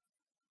simply.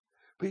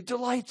 But he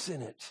delights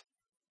in it.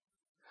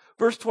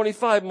 Verse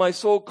 25, my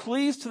soul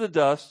cleaves to the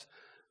dust.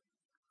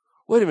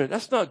 Wait a minute,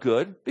 that's not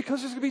good,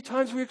 because there's going to be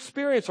times we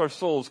experience our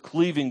souls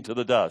cleaving to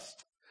the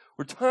dust,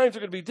 where times are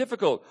going to be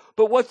difficult.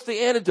 But what's the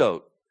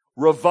antidote?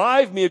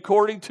 Revive me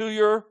according to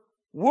your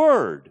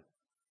word.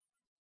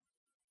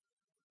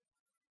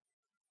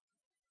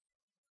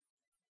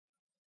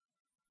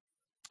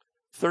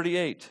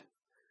 "38.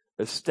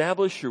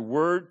 Establish your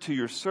word to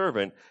your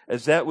servant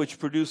as that which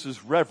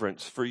produces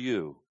reverence for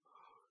you."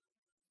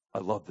 I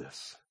love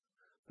this.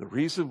 The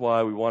reason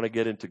why we want to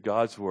get into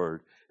God's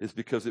word is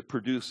because it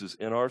produces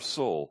in our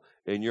soul,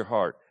 in your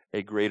heart,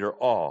 a greater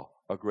awe,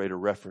 a greater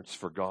reverence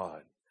for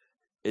God.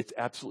 It's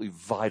absolutely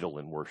vital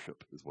in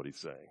worship, is what he's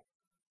saying.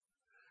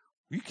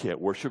 You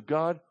can't worship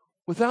God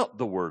without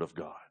the word of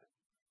God,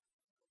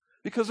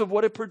 because of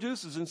what it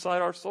produces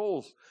inside our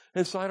souls,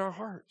 inside our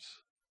hearts.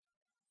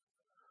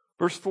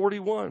 Verse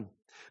 41,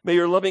 may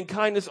your loving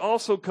kindness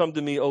also come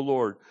to me, O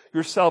Lord,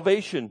 your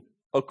salvation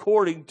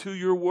according to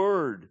your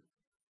word.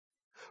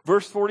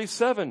 Verse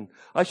 47,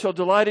 I shall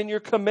delight in your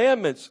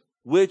commandments,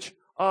 which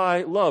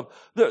I love.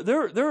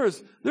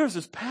 There's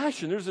this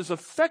passion, there's this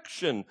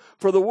affection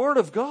for the word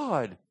of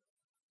God.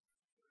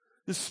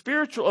 This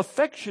spiritual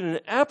affection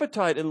and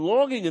appetite and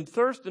longing and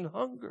thirst and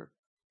hunger.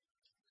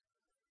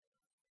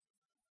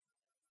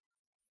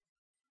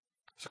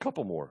 There's a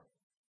couple more.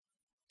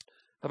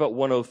 How about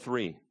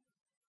 103?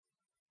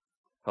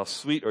 How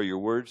sweet are your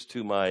words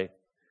to my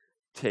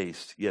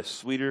taste. Yes,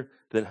 sweeter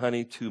than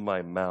honey to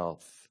my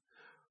mouth.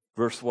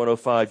 Verse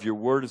 105, your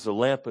word is a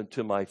lamp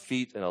unto my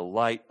feet and a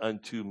light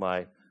unto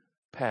my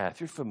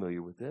path. You're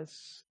familiar with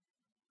this.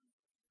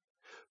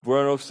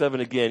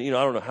 107 again, I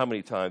don't know how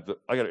many times, but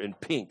I got it in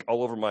pink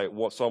all over my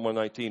Psalm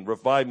 119.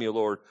 Revive me, O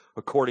Lord,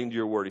 according to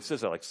your word. He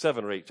says that like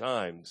 7 or 8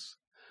 times.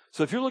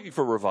 So if you're looking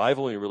for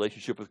revival in your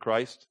relationship with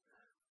Christ,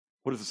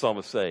 what does the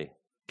psalmist say?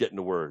 Get in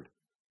the word.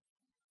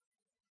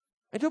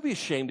 And don't be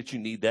ashamed that you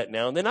need that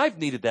now and then. I've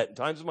needed that in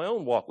times of my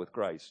own walk with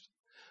Christ.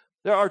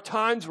 There are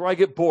times where I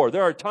get bored.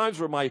 There are times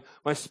where my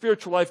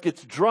spiritual life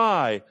gets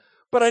dry.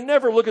 But I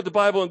never look at the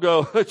Bible and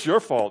go, it's your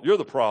fault. You're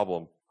the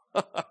problem.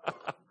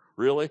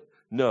 Really?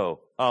 No,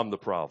 I'm the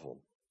problem.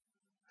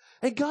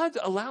 And God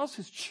allows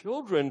his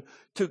children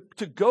to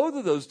go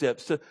to those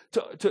depths,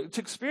 to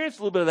experience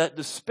a little bit of that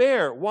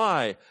despair.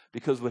 Why?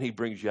 Because when he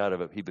brings you out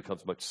of it, he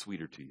becomes much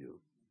sweeter to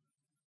you.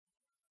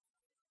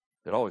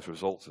 It always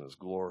results in his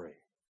glory.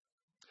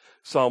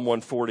 Psalm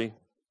 140.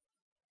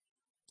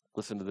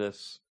 Listen to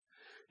this.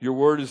 Your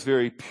word is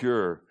very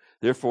pure.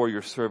 Therefore,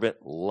 your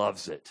servant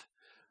loves it.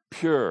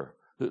 Pure.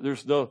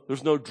 There's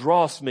no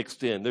dross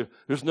mixed in.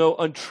 There's no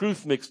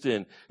untruth mixed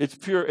in. It's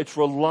pure. It's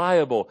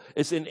reliable.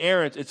 It's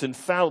inerrant. It's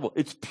infallible.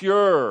 It's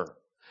pure.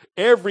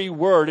 Every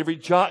word, every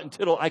jot and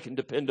tittle I can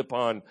depend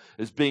upon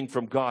as being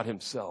from God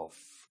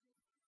himself.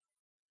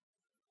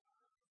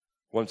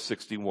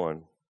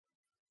 161.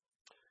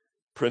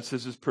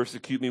 Princesses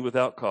persecute me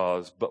without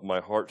cause, but my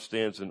heart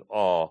stands in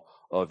awe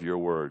of your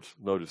words.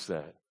 Notice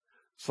that.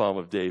 Psalm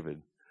of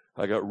David.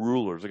 I got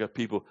rulers. I got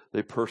people.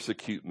 They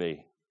persecute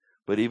me.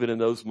 But even in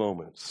those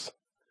moments,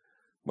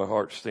 my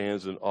heart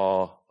stands in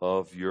awe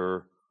of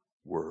your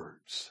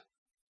words.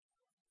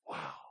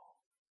 Wow.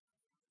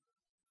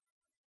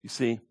 You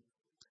see,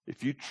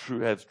 if you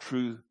have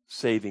true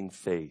saving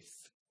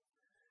faith,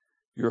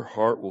 your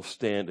heart will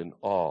stand in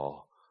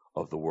awe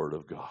of the word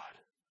of God.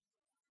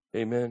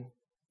 Amen.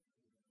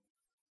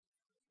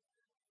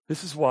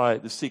 This is why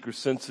the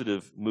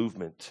seeker-sensitive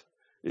movement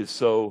is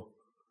so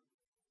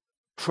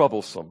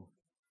troublesome.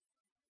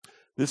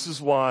 This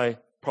is why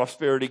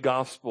prosperity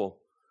gospel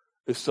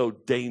is so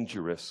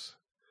dangerous.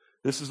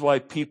 This is why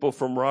people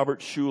from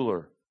Robert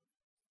Schuller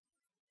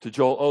to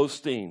Joel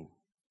Osteen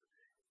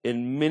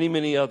and many,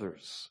 many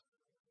others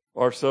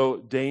are so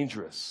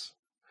dangerous.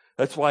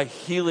 That's why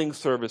healing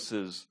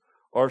services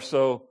are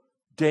so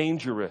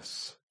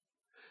dangerous.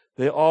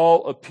 They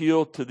all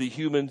appeal to the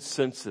human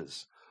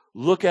senses.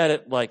 Look at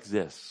it like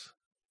this.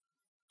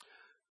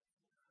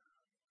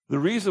 The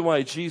reason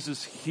why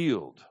Jesus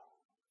healed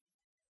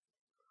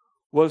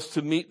was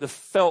to meet the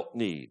felt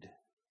need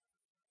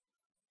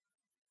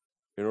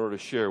in order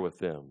to share with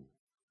them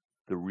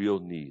the real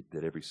need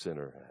that every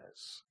sinner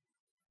has.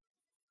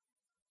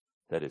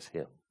 That is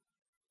him.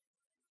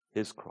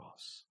 His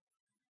cross.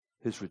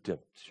 His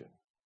redemption.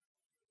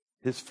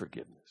 His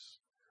forgiveness.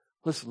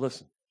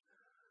 Listen.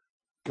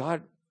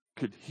 God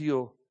could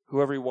heal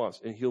whoever he wants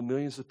and heal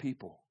millions of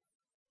people.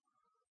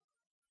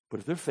 But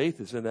if their faith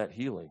is in that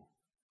healing,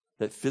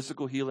 that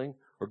physical healing,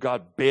 or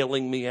God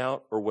bailing me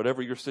out, or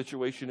whatever your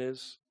situation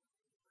is,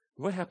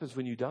 what happens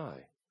when you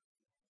die?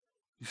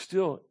 You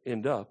still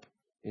end up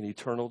in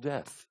eternal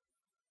death.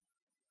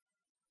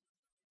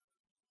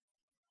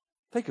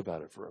 Think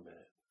about it for a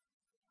minute.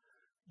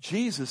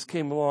 Jesus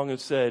came along and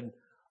said,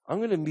 I'm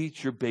going to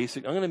meet your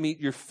I'm going to meet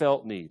your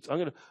felt needs. I'm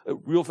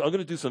going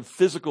to do some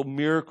physical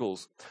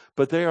miracles,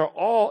 but they are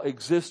all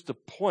exist to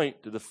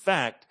point to the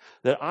fact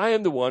that I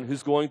am the one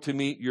who's going to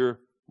meet your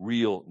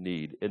real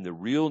need. And the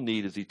real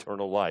need is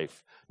eternal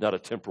life, not a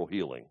temporal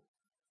healing.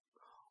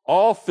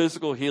 All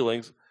physical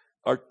healings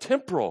are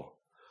temporal.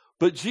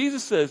 But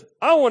Jesus says,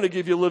 I want to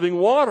give you living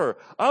water.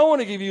 I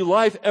want to give you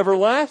life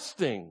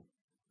everlasting.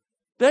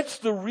 That's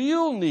the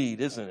real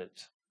need, isn't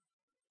it?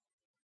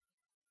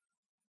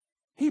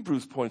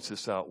 Hebrews points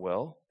this out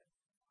well.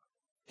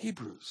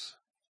 Hebrews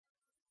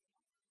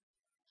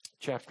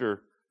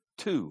chapter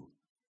 2.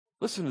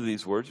 Listen to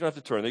these words. You don't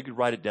have to turn there. You can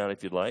write it down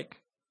if you'd like.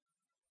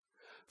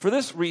 For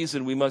this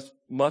reason, we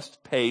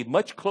must pay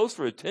much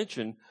closer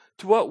attention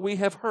to what we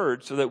have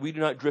heard so that we do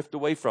not drift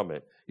away from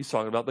it. He's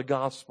talking about the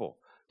gospel,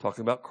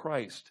 talking about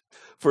Christ.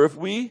 For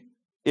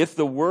if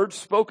the word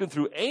spoken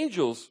through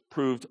angels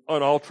proved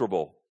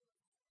unalterable,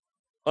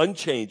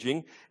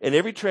 unchanging, and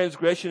every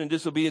transgression and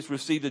disobedience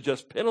received a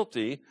just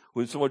penalty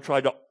when someone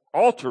tried to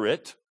alter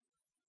it,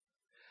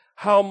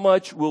 how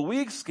much will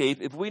we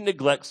escape if we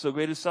neglect so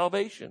great a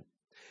salvation?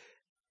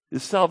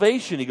 This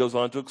salvation, he goes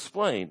on to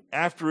explain,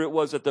 after it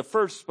was at the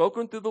first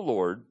spoken through the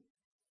Lord,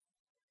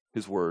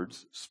 his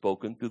words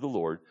spoken through the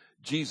Lord,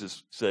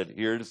 Jesus said,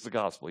 here it is the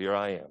gospel, here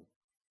I am.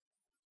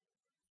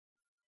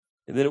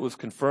 And then it was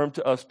confirmed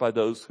to us by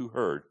those who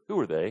heard. Who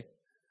were they?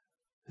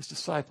 His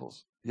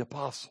disciples, the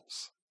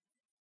apostles.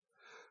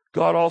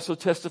 God also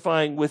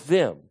testifying with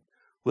them,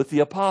 with the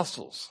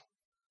apostles,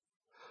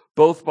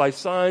 both by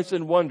signs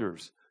and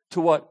wonders,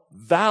 to what?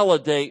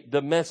 Validate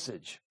the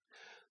message.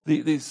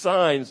 The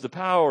signs, the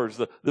powers,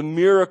 the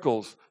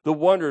miracles, the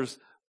wonders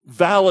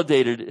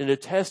validated and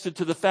attested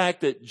to the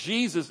fact that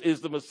Jesus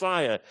is the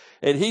Messiah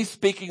and he's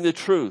speaking the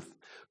truth.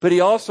 But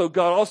God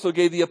also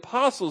gave the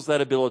apostles that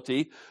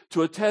ability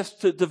to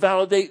attest to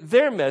validate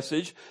their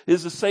message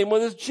is the same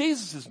one as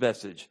Jesus'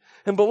 message.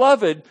 And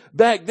beloved,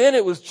 back then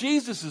it was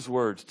Jesus'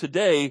 words.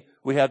 Today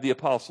we have the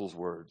apostles'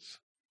 words.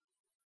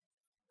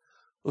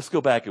 Let's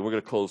go back and we're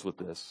going to close with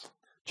this.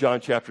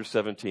 John chapter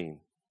 17.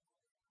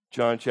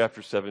 John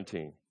chapter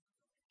 17.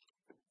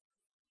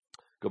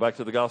 Go back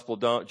to the Gospel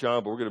of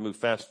John, but we're going to move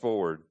fast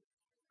forward.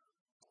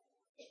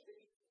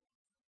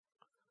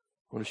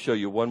 I want to show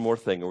you one more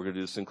thing, and we're going to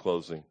do this in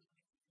closing.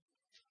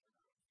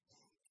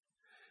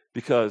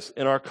 Because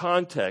in our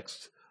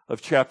context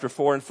of chapter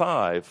 4 and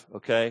 5,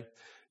 okay,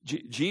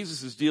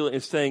 Jesus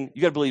is saying,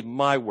 you got to believe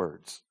my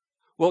words.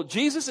 Well,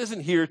 Jesus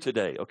isn't here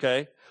today,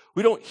 okay?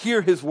 We don't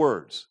hear his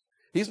words.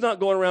 He's not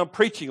going around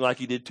preaching like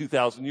he did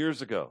 2,000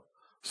 years ago.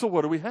 So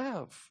what do we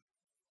have?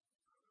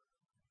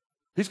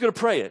 He's going to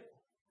pray it.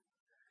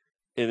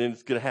 And then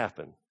it's going to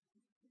happen.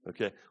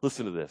 Okay?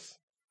 Listen to this.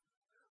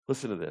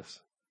 Listen to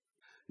this.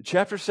 In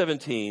chapter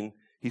 17,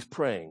 he's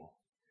praying.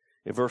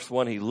 In verse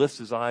 1, he lifts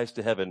his eyes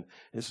to heaven.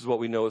 This is what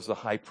we know as the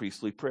high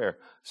priestly prayer.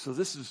 So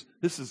this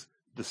is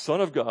the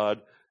Son of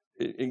God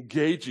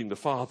engaging the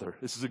Father.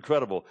 This is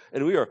incredible.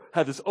 And we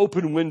have this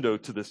open window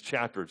to this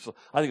chapter. So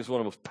I think it's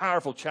one of the most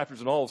powerful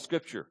chapters in all of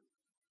Scripture.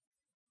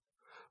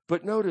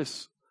 But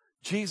notice,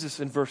 Jesus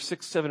in verse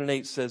 6, 7, and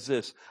 8 says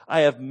this,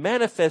 I have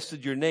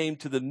manifested your name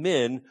to the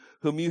men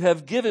whom you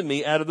have given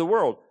me out of the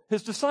world.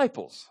 His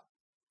disciples.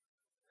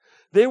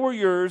 They were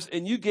yours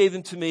and you gave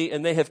them to me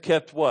and they have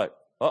kept what?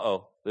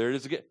 There it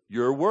is again.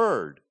 Your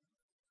word.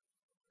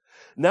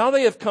 Now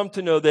they have come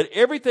to know that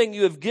everything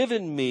you have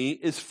given me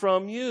is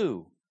from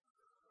you.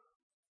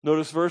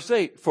 Notice verse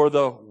 8. For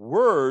the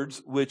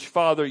words which,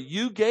 Father,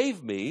 you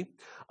gave me,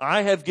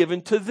 I have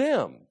given to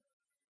them.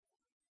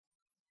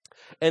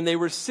 And they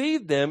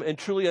received them and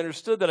truly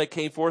understood that I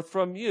came forth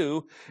from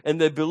you, and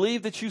they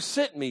believed that you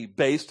sent me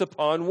based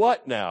upon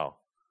what now?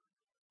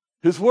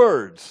 His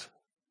words.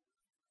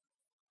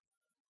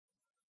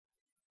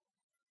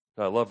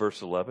 I love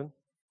verse 11.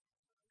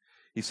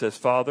 He says,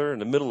 Father, in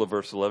the middle of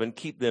verse 11,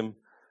 keep them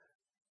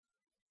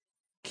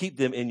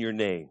in your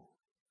name.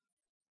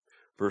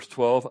 Verse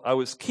 12, I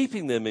was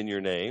keeping them in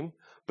your name,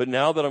 but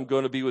now that I'm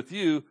going to be with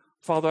you,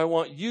 Father, I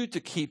want you to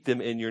keep them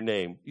in your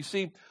name. You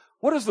see,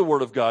 what does the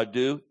Word of God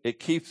do? It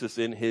keeps us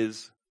in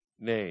His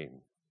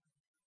name.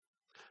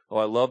 Oh,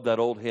 I love that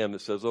old hymn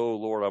that says, oh,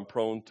 Lord, I'm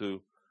prone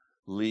to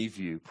leave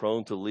you,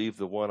 prone to leave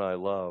the one I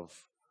love.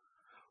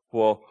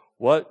 Well,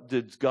 what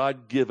did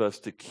God give us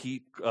to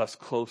keep us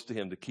close to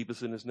Him, to keep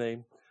us in His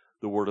name?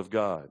 The Word of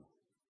God.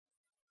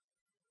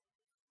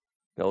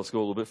 Now let's go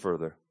a little bit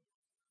further,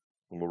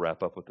 and we'll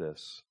wrap up with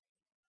this.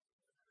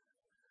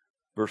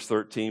 Verse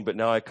 13, but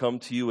now I come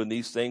to you, and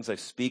these things I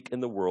speak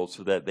in the world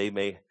so that they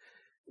may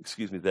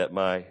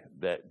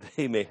that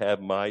they may have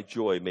my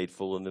joy made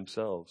full in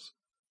themselves.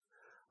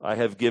 I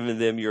have given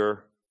them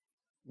your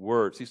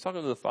words. He's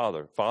talking to the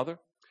Father. Father,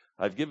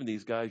 I've given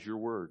these guys your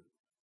word.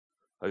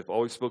 I've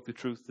always spoke the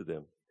truth to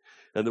them.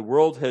 And the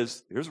world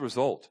here's the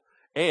result,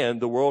 and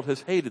the world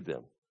has hated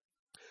them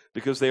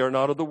because they are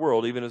not of the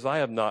world, even as I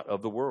am not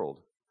of the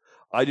world.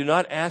 I do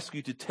not ask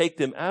you to take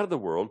them out of the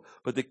world,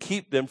 but to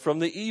keep them from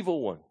the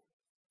evil one.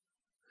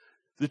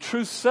 The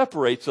truth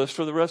separates us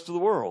from the rest of the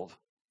world.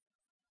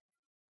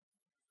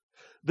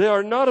 They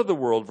are not of the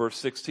world, verse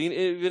 16,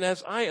 even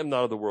as I am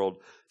not of the world.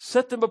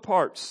 Set them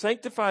apart,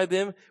 sanctify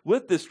them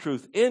with this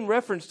truth. In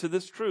reference to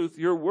this truth,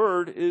 your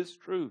word is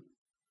truth.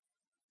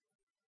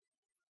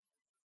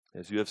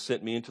 As you have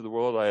sent me into the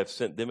world, I have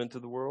sent them into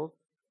the world.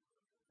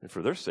 And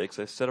for their sakes,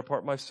 I set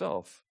apart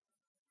myself,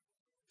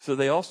 so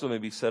they also may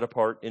be set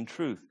apart in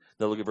truth.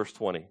 Now look at verse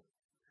 20.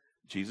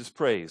 Jesus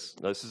prays.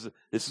 Now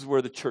this is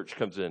where the church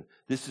comes in.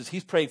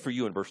 He's praying for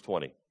you in verse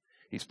 20.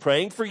 He's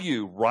praying for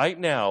you right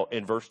now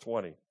in verse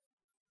 20.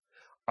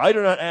 I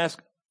do not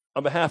ask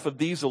on behalf of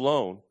these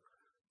alone,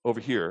 over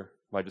here,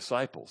 my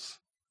disciples,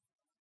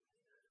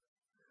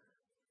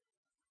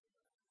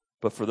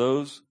 but for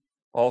those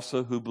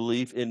also who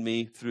believe in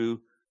me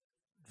through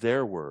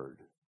their word.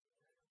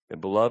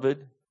 And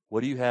beloved,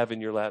 what do you have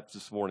in your laps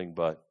this morning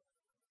but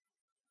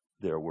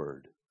their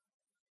word?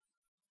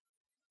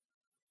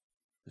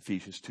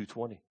 Ephesians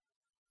 2:20.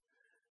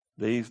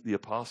 The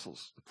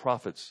apostles, the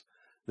prophets,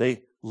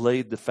 they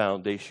laid the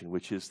foundation,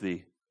 which is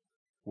the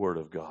word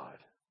of God.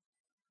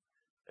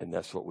 And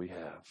that's what we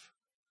have.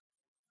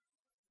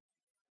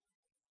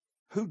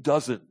 Who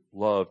doesn't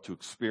love to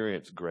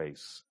experience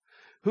grace?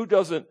 Who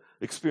doesn't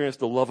experience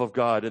the love of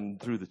God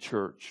through the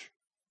church?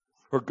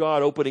 Or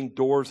God opening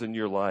doors in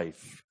your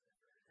life?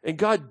 And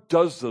God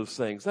does those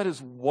things. That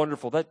is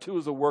wonderful. That too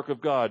is a work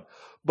of God.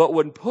 But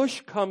when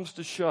push comes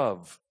to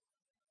shove,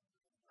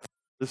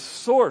 the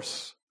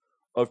source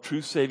of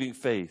true saving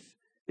faith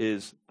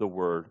is the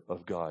Word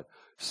of God.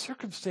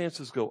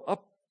 Circumstances go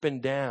up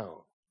and down.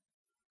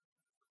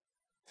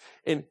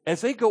 And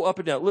as they go up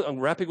and down, look, I'm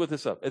wrapping with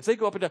this up. As they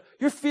go up and down,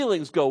 your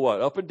feelings go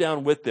what? Up and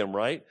down with them,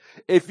 right?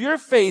 If your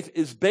faith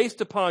is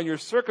based upon your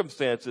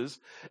circumstances,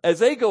 as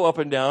they go up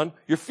and down,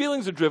 your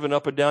feelings are driven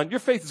up and down, your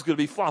faith is going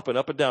to be flopping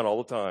up and down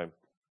all the time.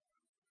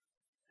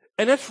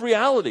 And that's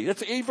reality.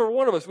 That's even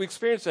one of us. We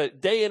experience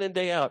that day in and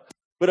day out.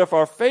 But if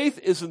our faith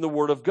is in the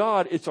Word of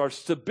God, it's our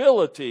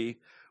stability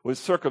when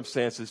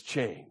circumstances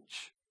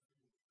change.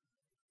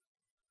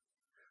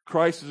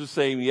 Christ is the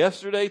same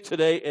yesterday,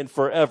 today, and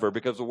forever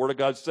because the Word of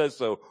God says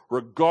so,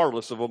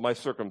 regardless of what my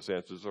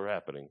circumstances are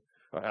happening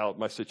or how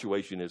my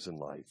situation is in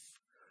life.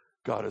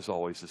 God is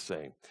always the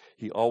same.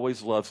 He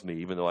always loves me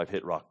even though I've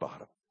hit rock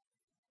bottom.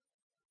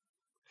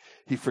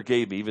 He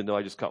forgave me even though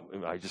I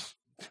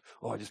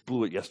just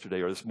blew it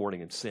yesterday or this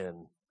morning in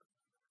sin.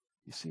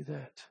 You see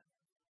that?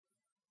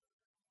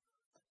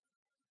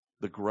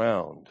 The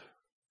ground,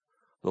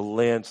 the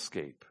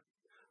landscape,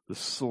 the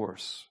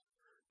source,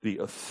 the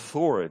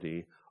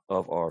authority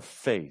of our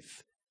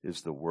faith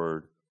is the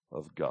Word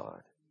of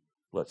God.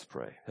 Let's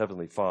pray.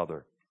 Heavenly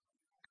Father,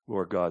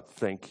 Lord God,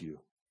 thank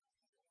you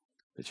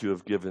that you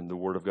have given the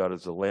Word of God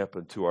as a lamp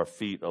unto our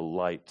feet, a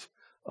light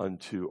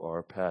unto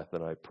our path.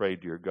 And I pray,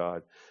 dear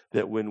God,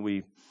 that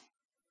when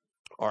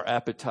our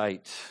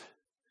appetite,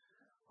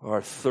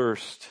 our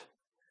thirst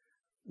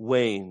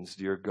wanes,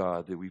 dear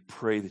God, that we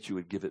pray that you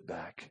would give it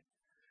back.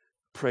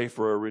 Pray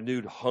for a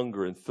renewed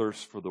hunger and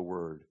thirst for the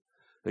Word.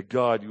 That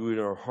God, you in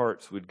our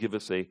hearts would give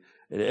us an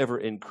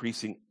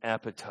ever-increasing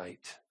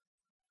appetite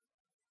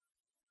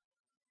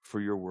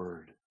for your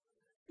Word.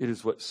 It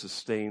is what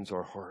sustains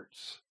our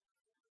hearts.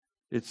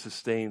 It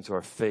sustains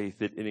our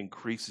faith. It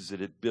increases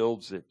it. It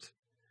builds it.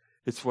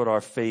 It's what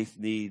our faith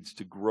needs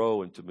to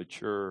grow and to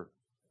mature.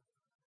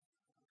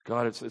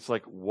 God, it's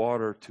like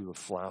water to a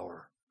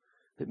flower.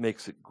 It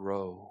makes it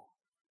grow.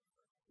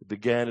 It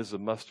began as a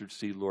mustard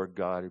seed, Lord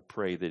God. I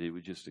pray that it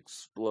would just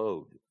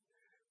explode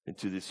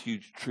into this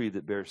huge tree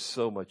that bears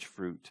so much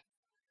fruit,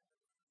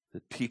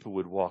 that people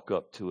would walk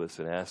up to us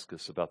and ask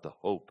us about the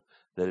hope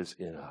that is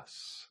in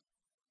us.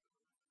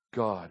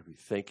 God, we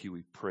thank you.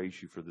 We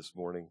praise you for this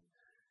morning.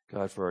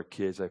 God, for our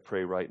kids, I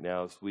pray right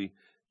now as we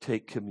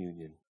take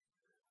communion,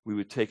 we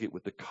would take it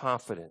with the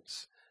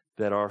confidence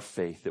that our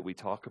faith that we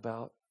talk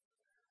about,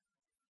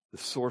 the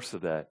source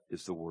of that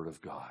is the Word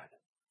of God.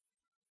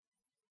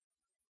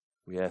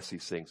 We ask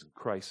these things in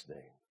Christ's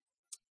name.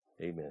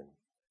 Amen.